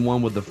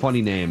 2001 with the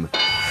funny name?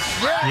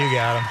 you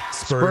got him.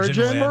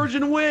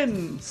 Spurgeon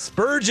win.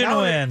 Spurgeon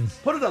win.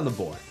 Put it on the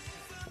board.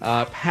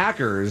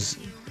 Packers.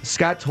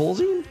 Scott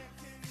Tolzien?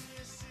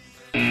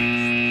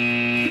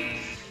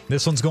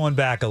 This one's going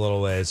back a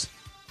little ways.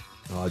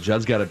 Oh,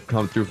 Judd's got to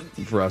come through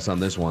for us on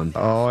this one.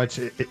 Oh, it's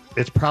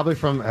probably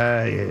from,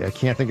 I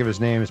can't think of his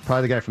name. It's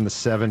probably the guy from the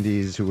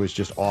 70s who was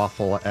just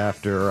awful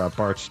after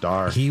Bart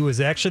Starr. He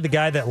was actually the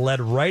guy that led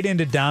right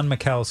into Don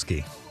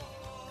Mikowski.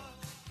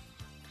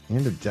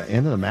 Into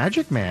the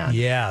Magic Man.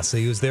 Yeah, so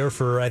he was there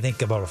for, I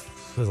think, about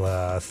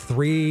a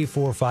 3,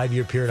 4, 5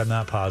 year period. I'm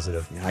not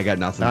positive. Yeah, I got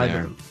nothing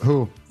there.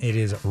 Who? It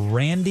is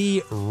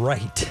Randy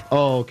Wright.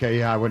 Oh, okay.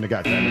 Yeah, I wouldn't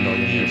have got that in a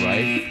million years.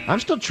 Right?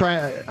 I'm still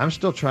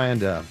trying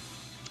to.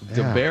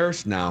 The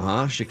Bears now,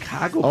 huh?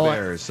 Chicago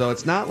Bears. So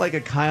it's not like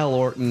a Kyle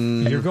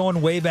Orton. You're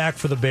going way back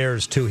for the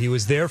Bears, too. He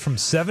was there from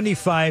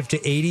 75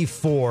 to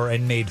 84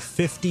 and made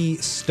 50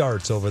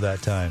 starts over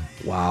that time.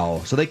 Wow.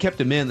 So they kept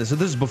him in. So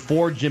this is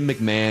before Jim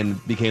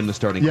McMahon became the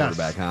starting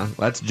quarterback, huh?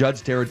 That's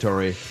Judd's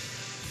territory.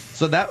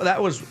 So that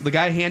was the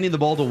guy handing the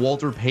ball to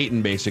Walter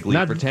Payton, basically,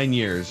 for 10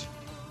 years.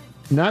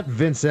 Not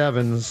Vince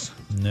Evans.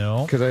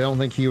 No. Because I don't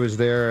think he was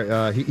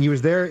there. He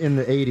was there in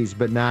the 80s,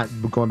 but not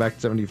going back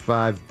to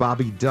 75.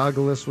 Bobby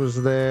Douglas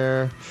was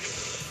there.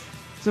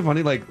 Is it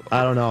funny? Like,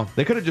 I don't know.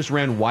 They could have just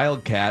ran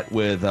Wildcat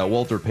with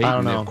Walter Payton. I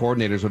don't know. If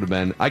coordinators would have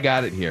been. I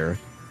got it here.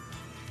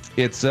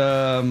 It's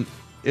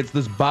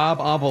this Bob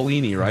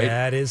Avellini, right?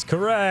 That is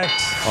correct.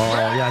 Oh,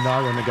 yeah, no,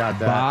 I wouldn't have got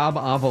that. Bob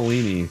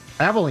Avellini.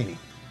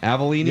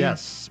 Avellini?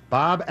 Yes.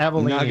 Bob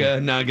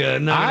Avellini. Not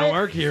gonna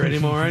work here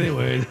anymore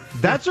anyway.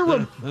 That's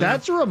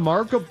a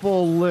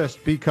remarkable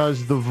list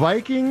because the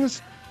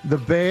Vikings, the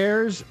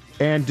Bears,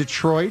 and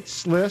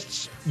Detroit's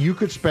lists, you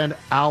could spend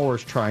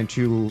hours trying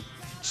to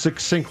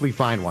succinctly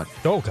find one.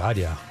 Oh God,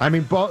 yeah. I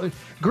mean,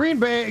 Green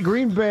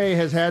Bay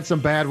has had some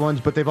bad ones,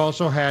 but they've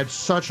also had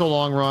such a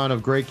long run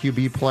of great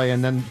QB play,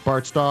 and then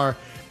Bart Starr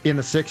in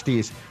the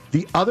 60s.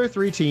 The other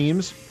 3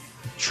 teams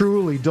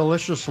truly,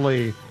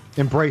 deliciously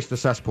embrace the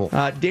cesspool.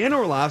 Dan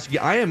Orlovsky,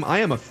 I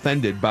am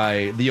offended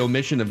by the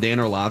omission of Dan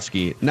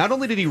Orlovsky. Not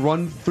only did he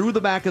run through the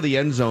back of the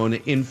end zone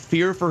in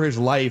fear for his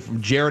life,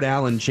 Jared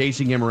Allen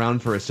chasing him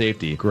around for a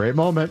safety. Great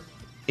moment.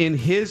 In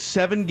his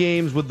 7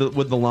 games with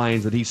the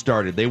Lions that he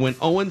started, they went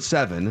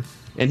 0-7,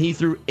 and he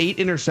threw 8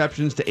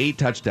 interceptions to 8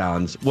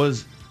 touchdowns.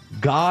 Was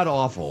god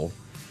awful.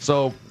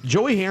 So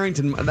Joey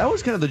Harrington, that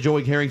was kind of the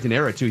Joey Harrington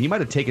era too. He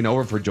might have taken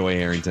over for Joey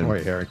Harrington.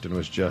 Joey Harrington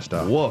was just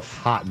a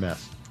hot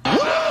mess.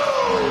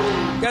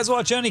 You guys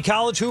watch any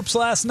college hoops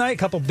last night?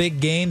 Couple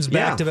big games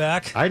back to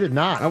back. I did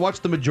not. I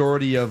watched the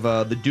majority of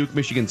the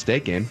Duke-Michigan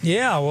State game.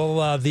 Yeah,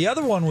 well, the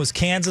other one was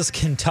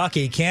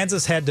Kansas-Kentucky.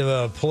 Kansas had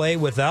to play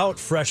without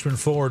freshman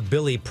forward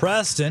Billy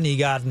Preston. He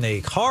got in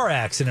a car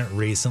accident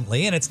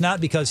recently, and it's not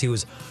because he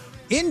was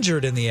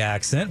injured in the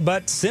accident,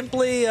 but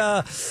simply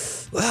a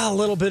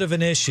little bit of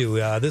an issue.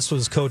 This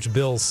was Coach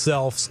Bill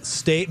Self's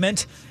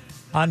statement.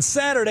 On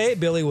Saturday,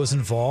 Billy was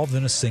involved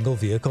in a single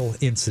vehicle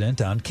incident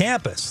on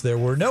campus. There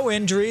were no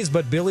injuries,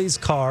 but Billy's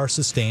car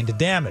sustained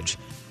damage.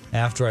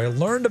 After I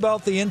learned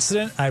about the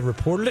incident, I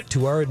reported it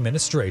to our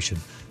administration.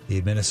 The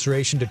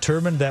administration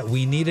determined that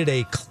we needed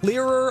a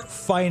clearer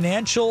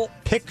financial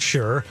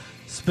picture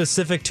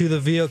specific to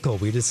the vehicle.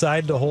 We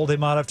decided to hold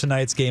him out of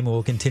tonight's game, and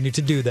we'll continue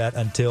to do that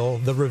until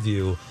the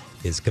review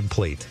is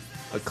complete.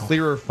 A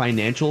clearer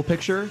financial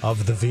picture?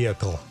 Of the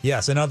vehicle.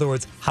 Yes, in other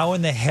words, how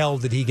in the hell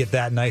did he get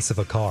that nice of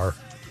a car?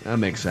 That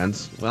makes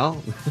sense.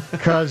 Well,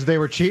 because they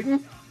were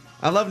cheating?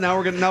 I love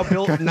now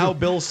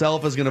Bill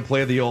Self is gonna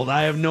play the old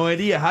I have no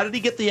idea. How did he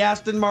get the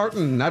Aston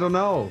Martin? I don't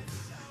know.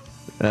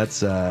 That's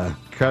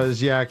because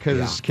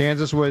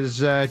Kansas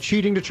was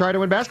cheating to try to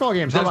win basketball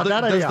games. How about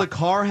that idea? Does the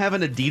car have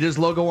an Adidas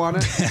logo on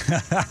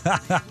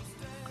it?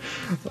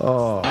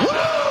 Oh.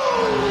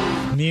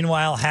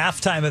 Meanwhile,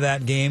 halftime of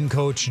that game,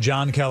 Coach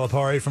John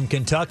Calipari from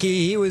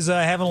Kentucky, he was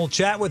having a little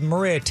chat with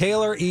Maria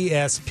Taylor,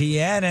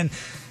 ESPN, and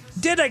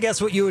did, I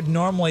guess, what you would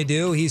normally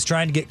do. He's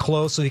trying to get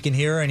close so he can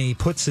hear her, and he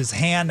puts his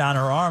hand on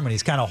her arm, and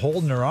he's kind of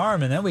holding her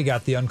arm, and then we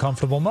got the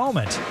uncomfortable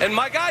moment. And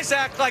my guys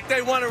act like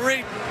they want to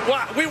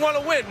we want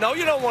to win. No,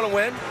 you don't want to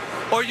win,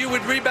 or you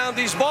would rebound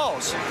these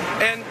balls.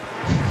 And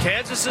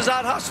Kansas is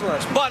out hustling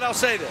us. But I'll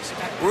say this,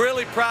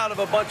 really proud of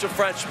a bunch of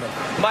Frenchmen.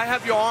 Might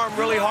have your arm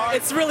really hard.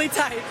 It's really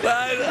tight.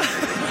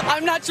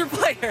 I'm not your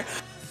player.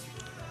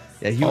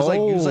 Yeah, he was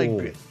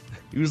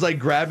like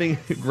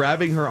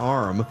grabbing her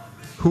arm.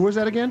 Who was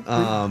that again?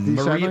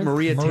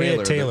 Maria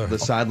Taylor, the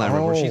sideline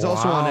reporter. She's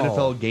also on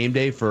NFL Game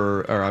Day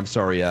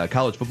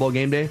College Football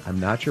Game Day. I'm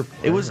not your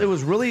player.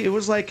 It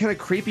was like kind of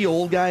creepy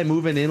old guy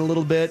moving in a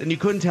little bit, and you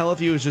couldn't tell if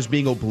he was just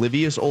being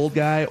oblivious old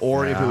guy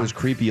or if it was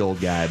creepy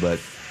old guy. But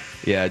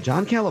yeah,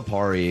 John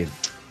Calipari.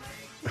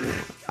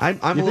 I'm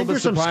a little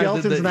bit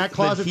surprised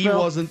that he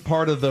wasn't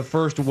part of the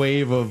first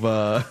wave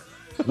of.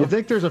 You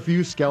think there's a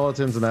few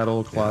skeletons in that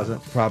old closet?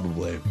 Yeah,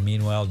 probably.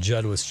 Meanwhile,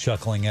 Judd was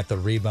chuckling at the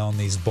rebound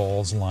these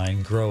balls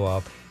line. Grow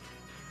up.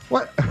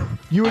 What?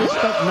 You would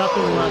expect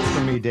nothing less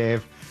from me,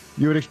 Dave.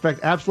 You would expect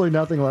absolutely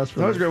nothing less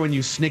from me. That was great when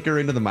you snicker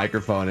into the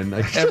microphone, and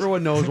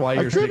everyone knows why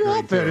you're snickering.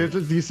 I couldn't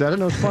help it. You said it,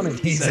 and it was funny.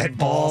 He said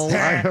balls.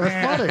 It was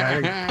funny.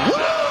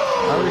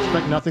 I would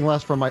expect nothing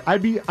less from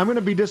I'm going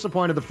to be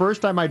disappointed the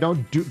first time I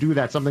don't do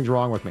that. Something's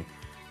wrong with me.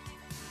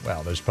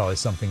 Well, there's probably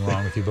something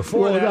wrong with you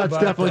before well, that.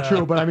 That's definitely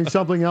true, but I mean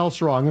something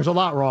else wrong. There's a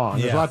lot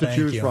wrong. There's a lot to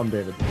choose from,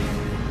 David.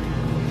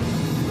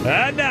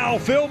 And now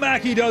Phil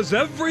Mackey does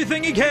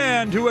everything he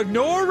can to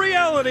ignore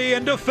reality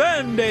and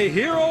defend a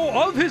hero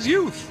of his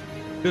youth,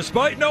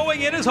 despite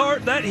knowing in his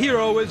heart that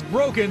hero is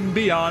broken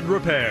beyond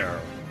repair.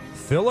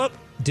 Philip,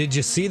 did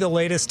you see the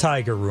latest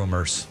Tiger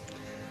rumors?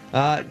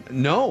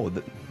 No.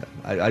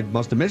 I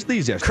must have missed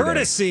these yesterday.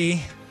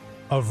 Courtesy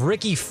of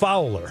Ricky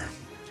Fowler.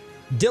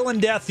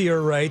 Dylan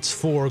Dethier writes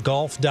for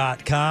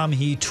golf.com.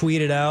 He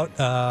tweeted out,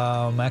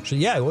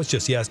 it was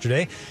just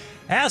yesterday,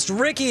 asked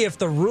Ricky if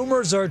the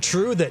rumors are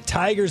true that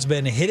Tiger's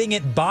been hitting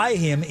it by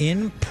him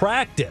in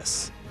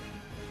practice.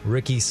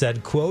 Ricky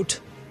said,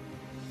 quote,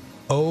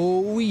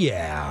 "Oh,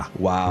 yeah."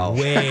 Wow.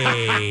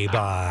 Way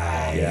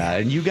by. Yeah,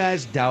 and you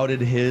guys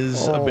doubted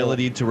his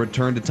ability to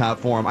return to top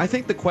form. I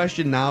think the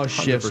question now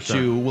shifts 100%.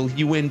 To, will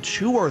he win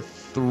 2 or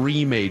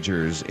 3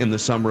 majors in the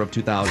summer of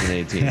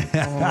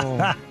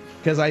 2018?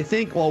 Because I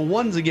think,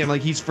 one's again,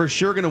 like he's for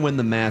sure going to win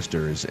the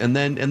Masters, and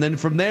then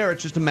from there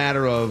it's just a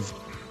matter of,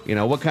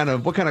 what kind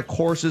of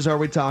courses are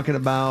we talking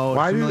about?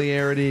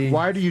 Familiarity.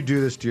 Why do you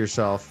do this to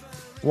yourself?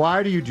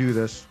 Why do you do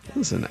this?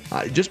 Listen,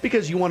 just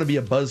because you want to be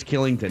a Buzz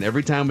Killington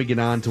every time we get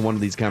on to one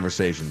of these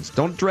conversations,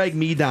 don't drag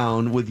me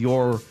down with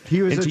your well of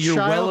hero.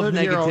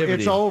 negativity.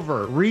 It's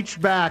over.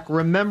 Reach back.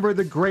 Remember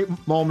the great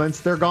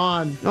moments. They're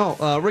gone.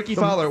 No, Ricky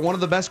Fowler, one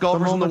of the best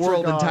golfers in the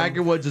world, and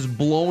Tiger Woods is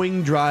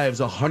blowing drives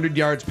 100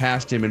 yards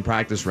past him in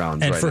practice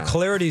rounds and right for now.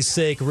 Clarity's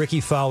sake,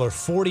 Ricky Fowler,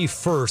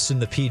 41st in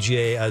the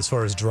PGA as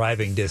far as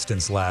driving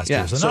distance last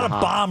year. So not a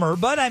bomber,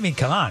 but I mean,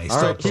 come on. He's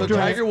still so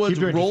Tiger Woods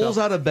rolls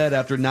out of bed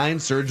after 9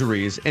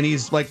 surgeries, and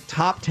he's like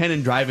top 10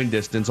 in driving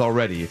distance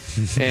already,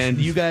 and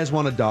you guys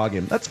want to dog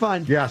him. That's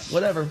fine. Yes.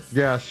 Whatever.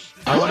 Yes.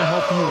 I want to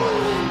help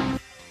you.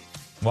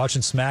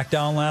 Watching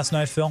SmackDown last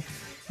night, Phil?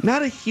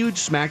 Not a huge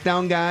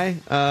SmackDown guy.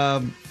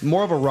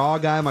 More of a Raw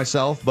guy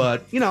myself,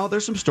 but,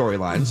 there's some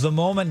storylines. The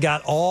moment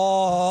got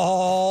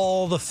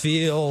all the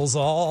feels,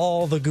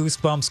 all the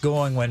goosebumps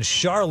going when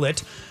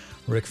Charlotte,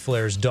 Ric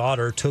Flair's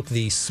daughter, took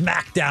the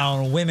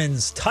SmackDown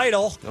Women's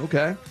title.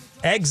 Okay.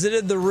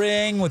 Exited the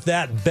ring with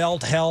that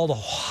belt held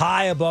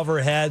high above her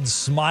head,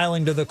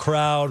 smiling to the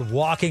crowd,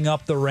 walking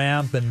up the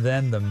ramp, and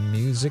then the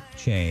music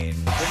changed.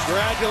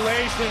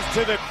 Congratulations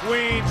to the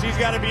Queen. She's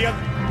got to be up.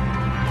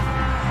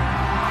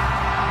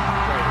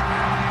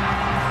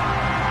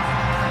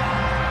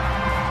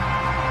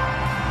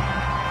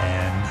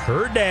 And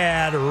her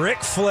dad,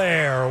 Ric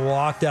Flair,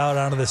 walked out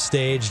onto the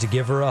stage to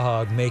give her a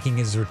hug, making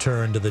his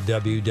return to the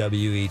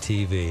WWE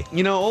TV.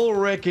 Old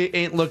Rick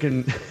ain't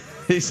looking...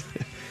 He's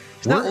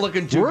not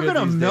looking too good. We're going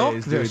to milk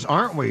days, this, dude.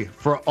 Aren't we?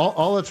 For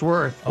all it's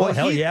worth. Oh,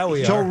 hell yeah,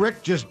 we are. So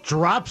Rick just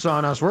drops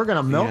on us. We're going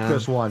to milk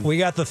this one. We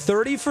got the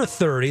 30 for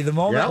 30, the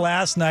moment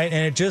last night,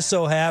 and it just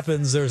so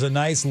happens there's a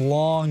nice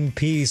long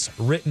piece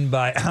written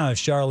by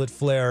Charlotte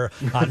Flair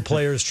on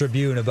Players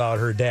Tribune about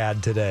her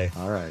dad today.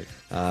 All right.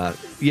 Ric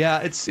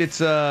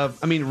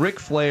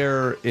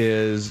Flair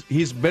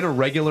he's been a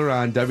regular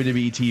on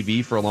WWE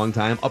TV for a long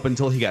time, up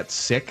until he got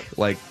sick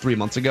like 3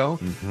 months ago.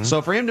 Mm-hmm.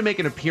 So for him to make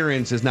an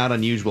appearance is not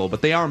unusual,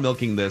 but they are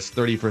milking this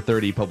 30 for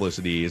 30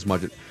 publicity as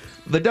much.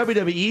 The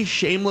WWE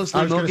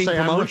shamelessly milking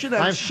promotion.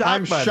 I'm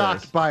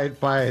shocked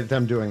by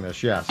them doing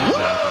this. Yes.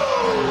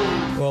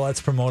 Exactly. Well,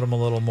 let's promote them a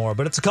little more.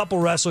 But it's a couple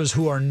wrestlers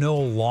who are no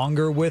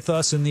longer with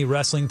us in the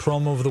wrestling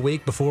promo of the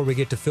week before we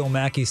get to Phil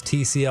Mackey's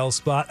TCL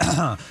spot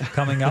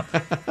coming up.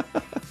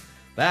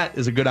 That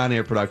is a good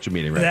on-air production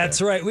meeting right That's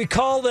there. right. We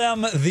call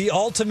them the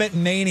Ultimate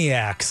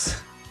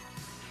Maniacs.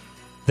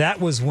 That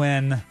was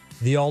when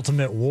the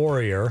Ultimate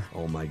Warrior.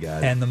 Oh, my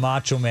God. And the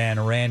Macho Man,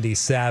 Randy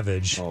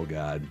Savage. Oh,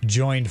 God.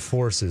 Joined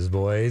forces,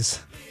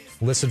 boys.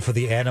 Listen for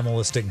the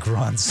animalistic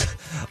grunts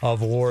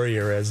of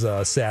Warrior as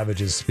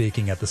Savage is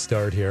speaking at the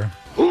start here.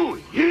 Oh,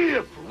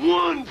 yeah, for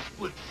one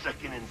split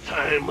second in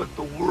time, let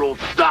the world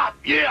stop,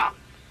 yeah.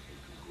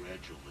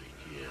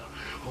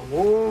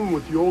 Along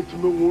with the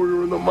Ultimate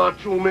Warrior and the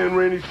Macho Man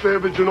Randy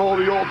Savage and all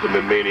the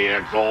Ultimate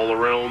Maniacs all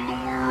around the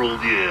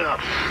world,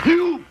 yeah.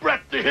 You,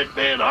 Bret the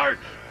Hitman Hart,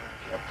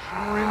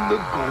 capturing the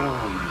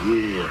gold,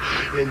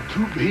 yeah. And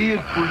too bad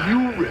for you,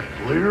 Ric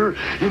Flair,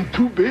 and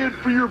too bad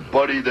for your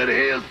buddy that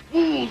has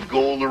fool's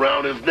gold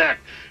around his neck.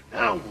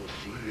 Now we'll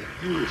see if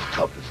you're as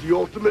tough as the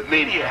Ultimate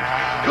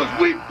Maniacs,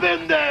 because we've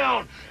been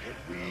down, and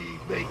we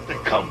make the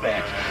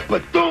comebacks.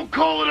 But don't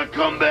call it a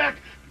comeback.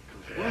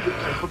 We're the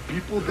type of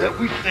people that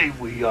we say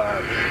we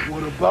are.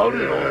 What about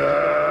it?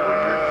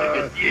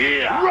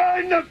 Yeah.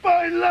 Riding the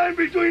fine line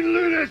between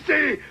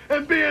lunacy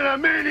and being a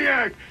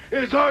maniac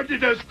is hard to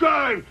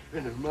describe,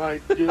 and it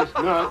might just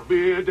not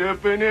be a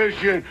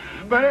definition.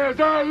 But as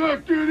I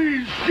look through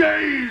these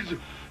shades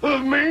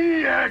of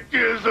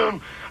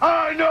maniacism,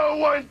 I know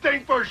one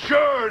thing for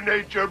sure,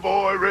 Nature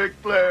Boy Ric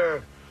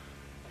Flair.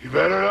 You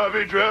better not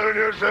be drowning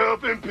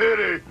yourself in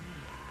pity.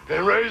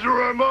 And Razor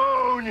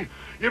Ramon,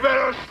 you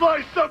better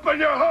slice up in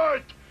your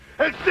heart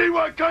and see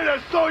what kind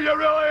of soul you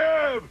really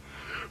have.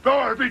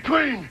 For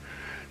between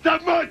the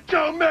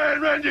Macho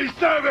Man Randy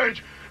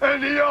Savage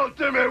and the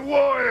Ultimate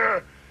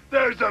Warrior,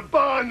 there's a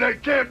bond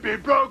that can't be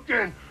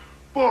broken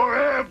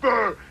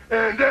forever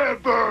and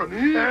ever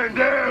and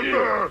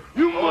ever.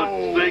 You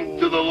must sink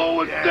to the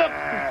lowest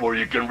depths before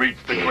you can reach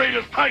the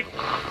greatest height.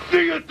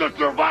 See it, the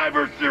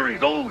Survivor Series.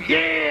 Oh,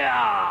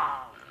 yeah.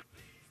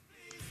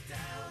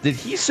 Did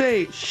he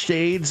say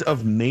shades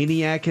of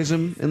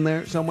maniacism in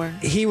there somewhere?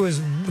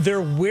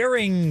 They're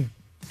wearing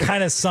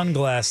kind of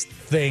sunglass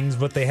things,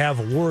 but they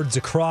have words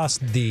across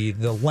the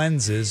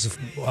lenses.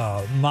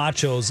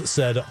 Machos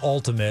said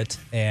ultimate,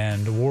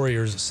 and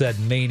Warriors said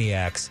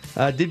maniacs.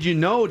 Did you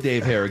know,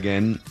 Dave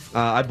Harrigan?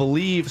 I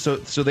believe so.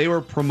 They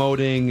were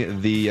promoting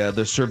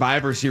the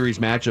Survivor Series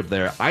matchup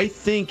there. I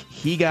think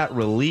he got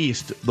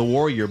released, the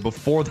Warrior,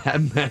 before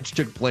that match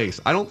took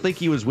place. I don't think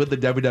he was with the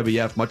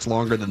WWF much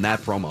longer than that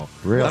promo.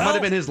 Really? That might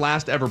have been his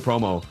last ever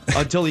promo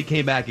until he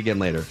came back again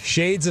later.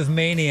 Shades of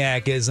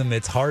maniacism.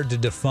 It's hard to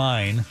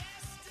define.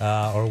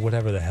 Or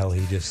whatever the hell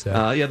he just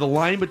said. Yeah, the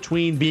line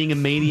between being a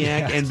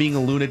maniac and being a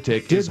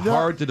lunatic is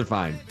hard to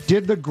define.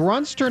 Did the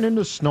grunts turn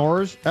into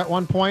snores at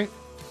one point?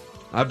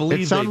 I believe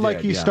it sounded like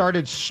he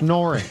started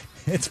snoring.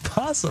 It's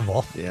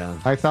possible. Yeah.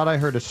 I thought I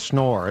heard a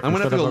snore. I'm going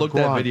to have to go look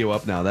that video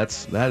up now.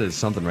 That is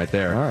something right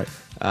there. All right.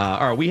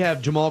 All right, we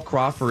have Jamal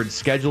Crawford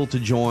scheduled to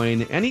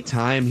join any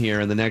time here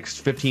in the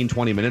next 15,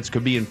 20 minutes.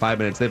 Could be in 5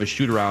 minutes. They have a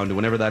shoot-around.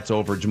 Whenever that's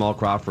over, Jamal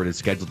Crawford is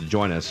scheduled to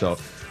join us. So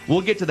we'll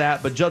get to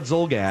that. But Judd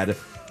Zulgad,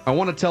 I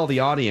want to tell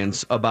the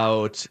audience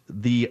about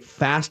the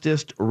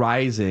fastest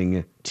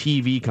rising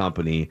TV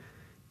company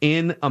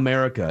in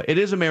America. It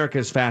is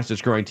America's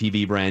fastest growing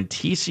TV brand,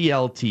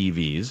 TCL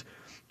TVs,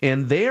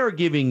 and they are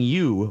giving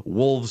you,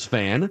 Wolves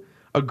fan,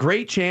 a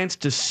great chance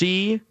to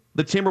see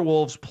the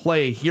Timberwolves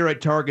play here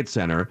at Target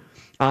Center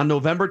on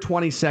November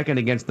 22nd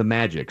against the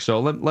Magic.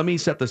 So let me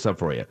set this up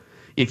for you.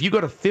 If you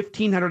go to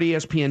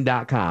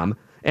 1500ESPN.com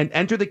and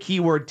enter the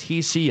keyword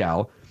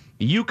TCL,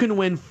 you can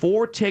win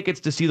 4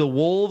 tickets to see the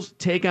Wolves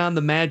take on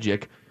the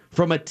Magic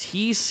from a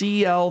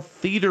TCL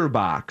Theater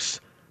Box.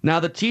 Now,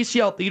 the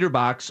TCL Theater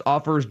Box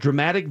offers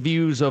dramatic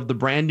views of the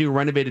brand new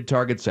renovated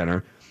Target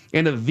Center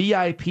and a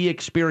VIP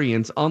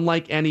experience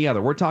unlike any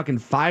other. We're talking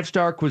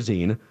 5-star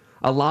cuisine,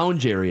 a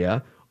lounge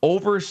area,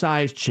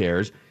 oversized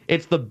chairs.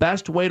 It's the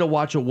best way to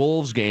watch a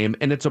Wolves game,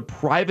 and it's a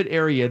private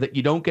area that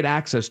you don't get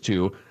access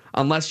to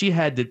unless you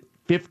head to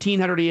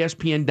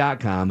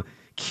 1500ESPN.com.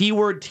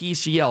 Keyword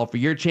TCL for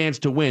your chance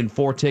to win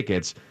 4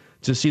 tickets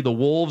to see the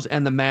Wolves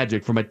and the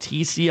Magic from a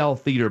TCL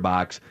Theater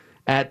Box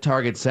at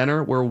Target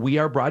Center, where we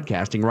are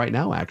broadcasting right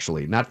now,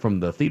 actually. Not from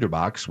the Theater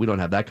Box. We don't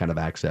have that kind of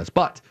access.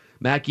 But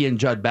Mackey and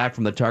Judd back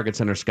from the Target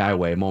Center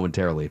Skyway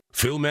momentarily.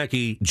 Phil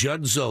Mackey,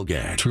 Judd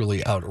Zulgad.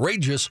 Truly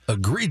outrageous,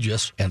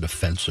 egregious, and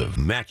offensive.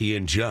 Mackey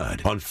and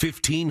Judd on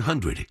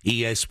 1500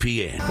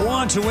 ESPN.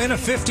 Want to win a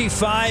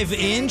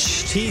 55-inch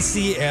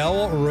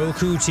TCL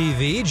Roku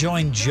TV?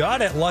 Join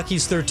Judd at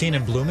Lucky's 13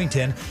 in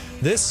Bloomington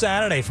this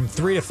Saturday from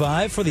 3 to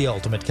 5 for the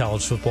ultimate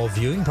college football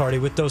viewing party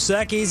with Dos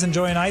Equis.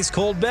 Enjoy an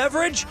ice-cold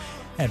beverage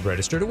and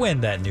register to win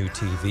that new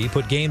TV.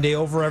 Put game day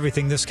over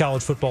everything this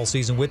college football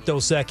season with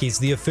Dos Equis,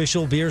 the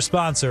official beer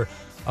sponsor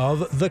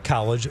of the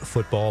college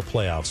football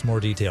playoffs. More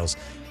details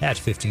at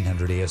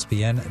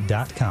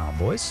 1500ESPN.com,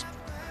 boys.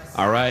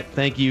 All right.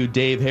 Thank you,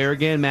 Dave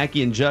Harrigan,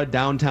 Mackey and Judd,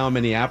 downtown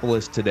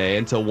Minneapolis today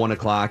until 1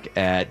 o'clock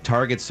at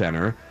Target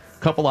Center.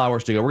 Couple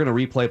hours to go. We're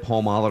going to replay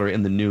Paul Molitor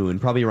in the noon,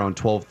 probably around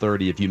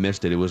 12:30 if you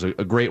missed it. It was a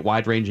great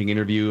wide-ranging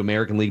interview.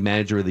 American League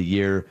Manager of the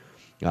Year,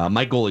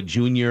 Mike Golick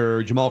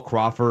Jr., Jamal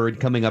Crawford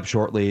coming up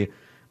shortly.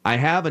 I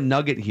have a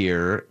nugget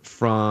here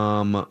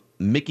from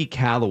Mickey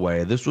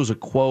Callaway. This was a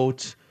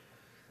quote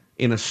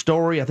in a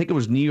story. I think it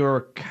was New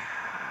York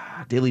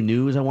Daily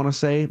News, I want to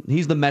say.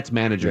 He's the Mets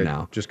manager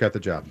now. Just got the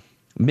job.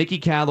 Mickey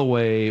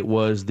Callaway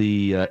was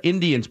the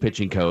Indians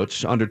pitching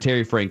coach under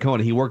Terry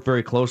Francona. He worked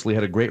very closely,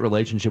 had a great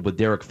relationship with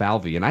Derek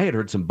Falvey. And I had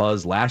heard some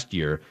buzz last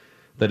year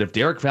that if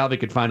Derek Falvey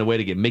could find a way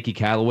to get Mickey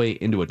Callaway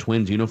into a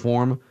Twins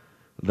uniform,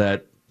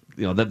 that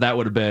would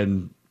have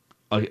been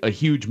a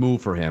huge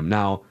move for him.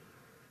 Now,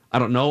 I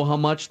don't know how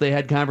much they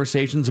had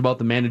conversations about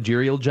the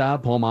managerial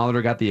job. Paul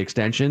Molitor got the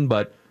extension,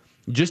 but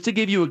just to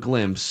give you a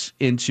glimpse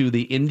into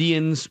the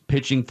Indians'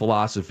 pitching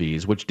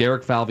philosophies, which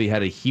Derek Falvey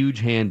had a huge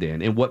hand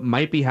in, and what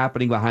might be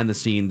happening behind the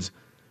scenes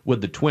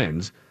with the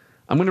Twins,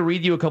 I'm going to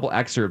read you a couple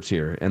excerpts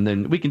here, and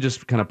then we can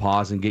just kind of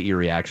pause and get your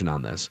reaction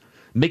on this.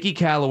 Mickey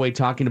Callaway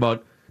talking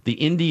about the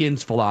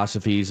Indians'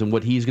 philosophies and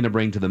what he's going to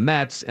bring to the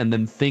Mets, and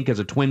then think as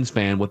a Twins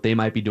fan what they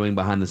might be doing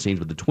behind the scenes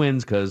with the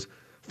Twins, because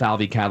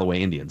Falvey,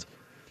 Callaway, Indians.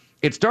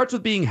 It starts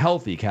with being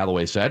healthy,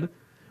 Callaway said,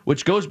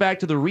 which goes back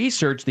to the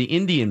research the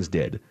Indians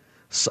did.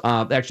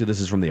 Actually, this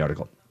is from the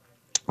article.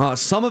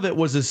 Some of it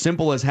was as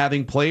simple as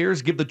having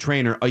players give the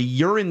trainer a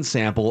urine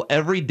sample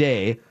every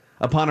day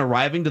upon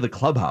arriving to the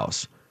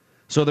clubhouse,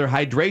 so their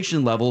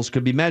hydration levels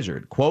could be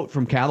measured. Quote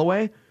from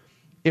Callaway,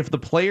 if the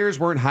players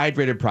weren't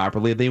hydrated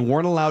properly, they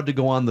weren't allowed to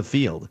go on the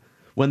field.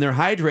 When they're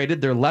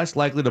hydrated, they're less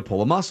likely to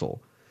pull a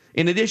muscle.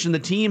 In addition, the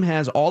team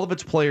has all of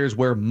its players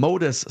wear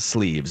Modus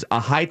sleeves, a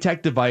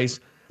high-tech device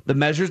that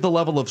measures the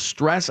level of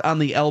stress on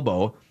the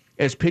elbow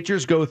as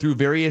pitchers go through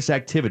various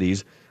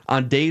activities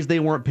on days they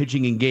weren't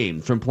pitching in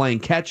games, from playing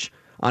catch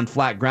on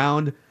flat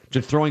ground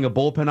to throwing a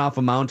bullpen off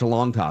a mound to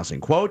long tossing.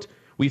 Quote,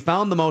 we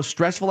found the most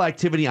stressful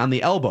activity on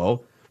the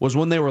elbow was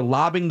when they were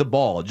lobbing the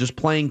ball, just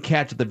playing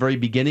catch at the very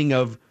beginning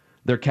of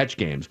their catch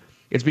games.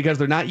 It's because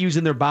they're not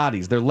using their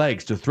bodies, their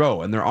legs to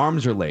throw, and their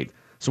arms are late.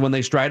 So when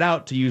they stride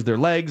out to use their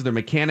legs, their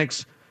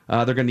mechanics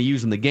they're going to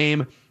use in the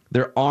game,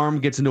 their arm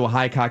gets into a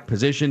high cocked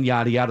position,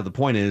 yada, yada. The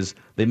point is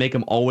they make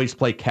them always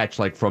play catch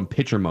like from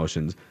pitcher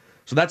motions.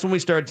 So that's when we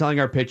started telling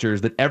our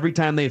pitchers that every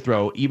time they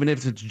throw, even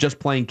if it's just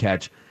playing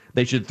catch,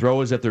 they should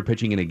throw as if they're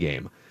pitching in a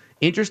game.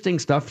 Interesting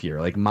stuff here,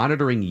 like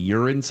monitoring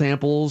urine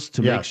samples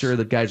to make sure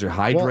that guys are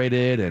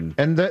hydrated.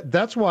 Well,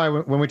 that's why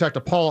when we talked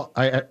to Paul,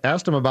 I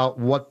asked him about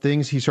what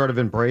things he sort of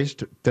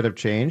embraced that have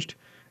changed.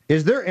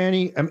 Is there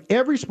any,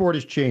 every sport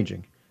is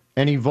changing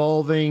and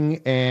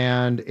evolving,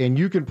 and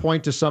you can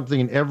point to something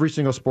in every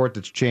single sport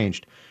that's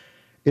changed.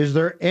 Is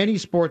there any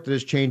sport that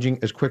is changing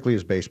as quickly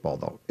as baseball,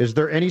 though? Is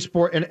there any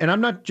sport, and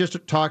I'm not just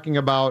talking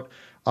about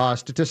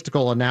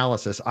statistical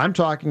analysis. I'm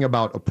talking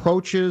about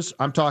approaches.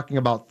 I'm talking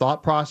about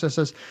thought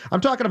processes. I'm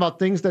talking about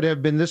things that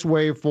have been this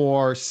way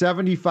for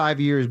 75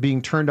 years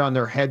being turned on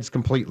their heads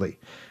completely.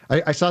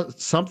 I saw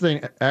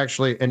something,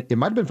 actually, and it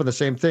might have been for the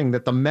same thing,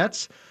 that the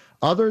Mets,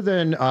 other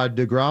than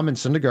DeGrom and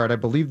Syndergaard, I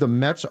believe the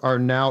Mets are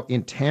now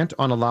intent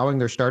on allowing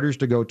their starters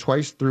to go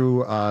twice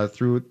through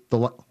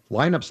the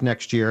lineups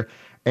next year.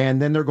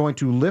 And then they're going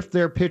to lift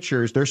their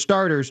pitchers, their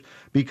starters,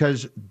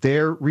 because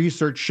their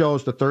research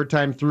shows the third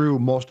time through,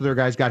 most of their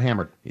guys got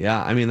hammered.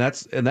 Yeah, I mean,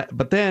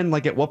 but then,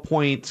 like, at what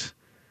point,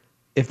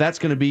 if that's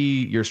going to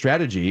be your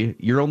strategy,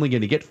 you're only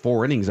going to get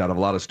 4 innings out of a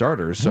lot of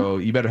starters. So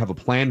you better have a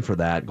plan for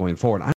that going forward.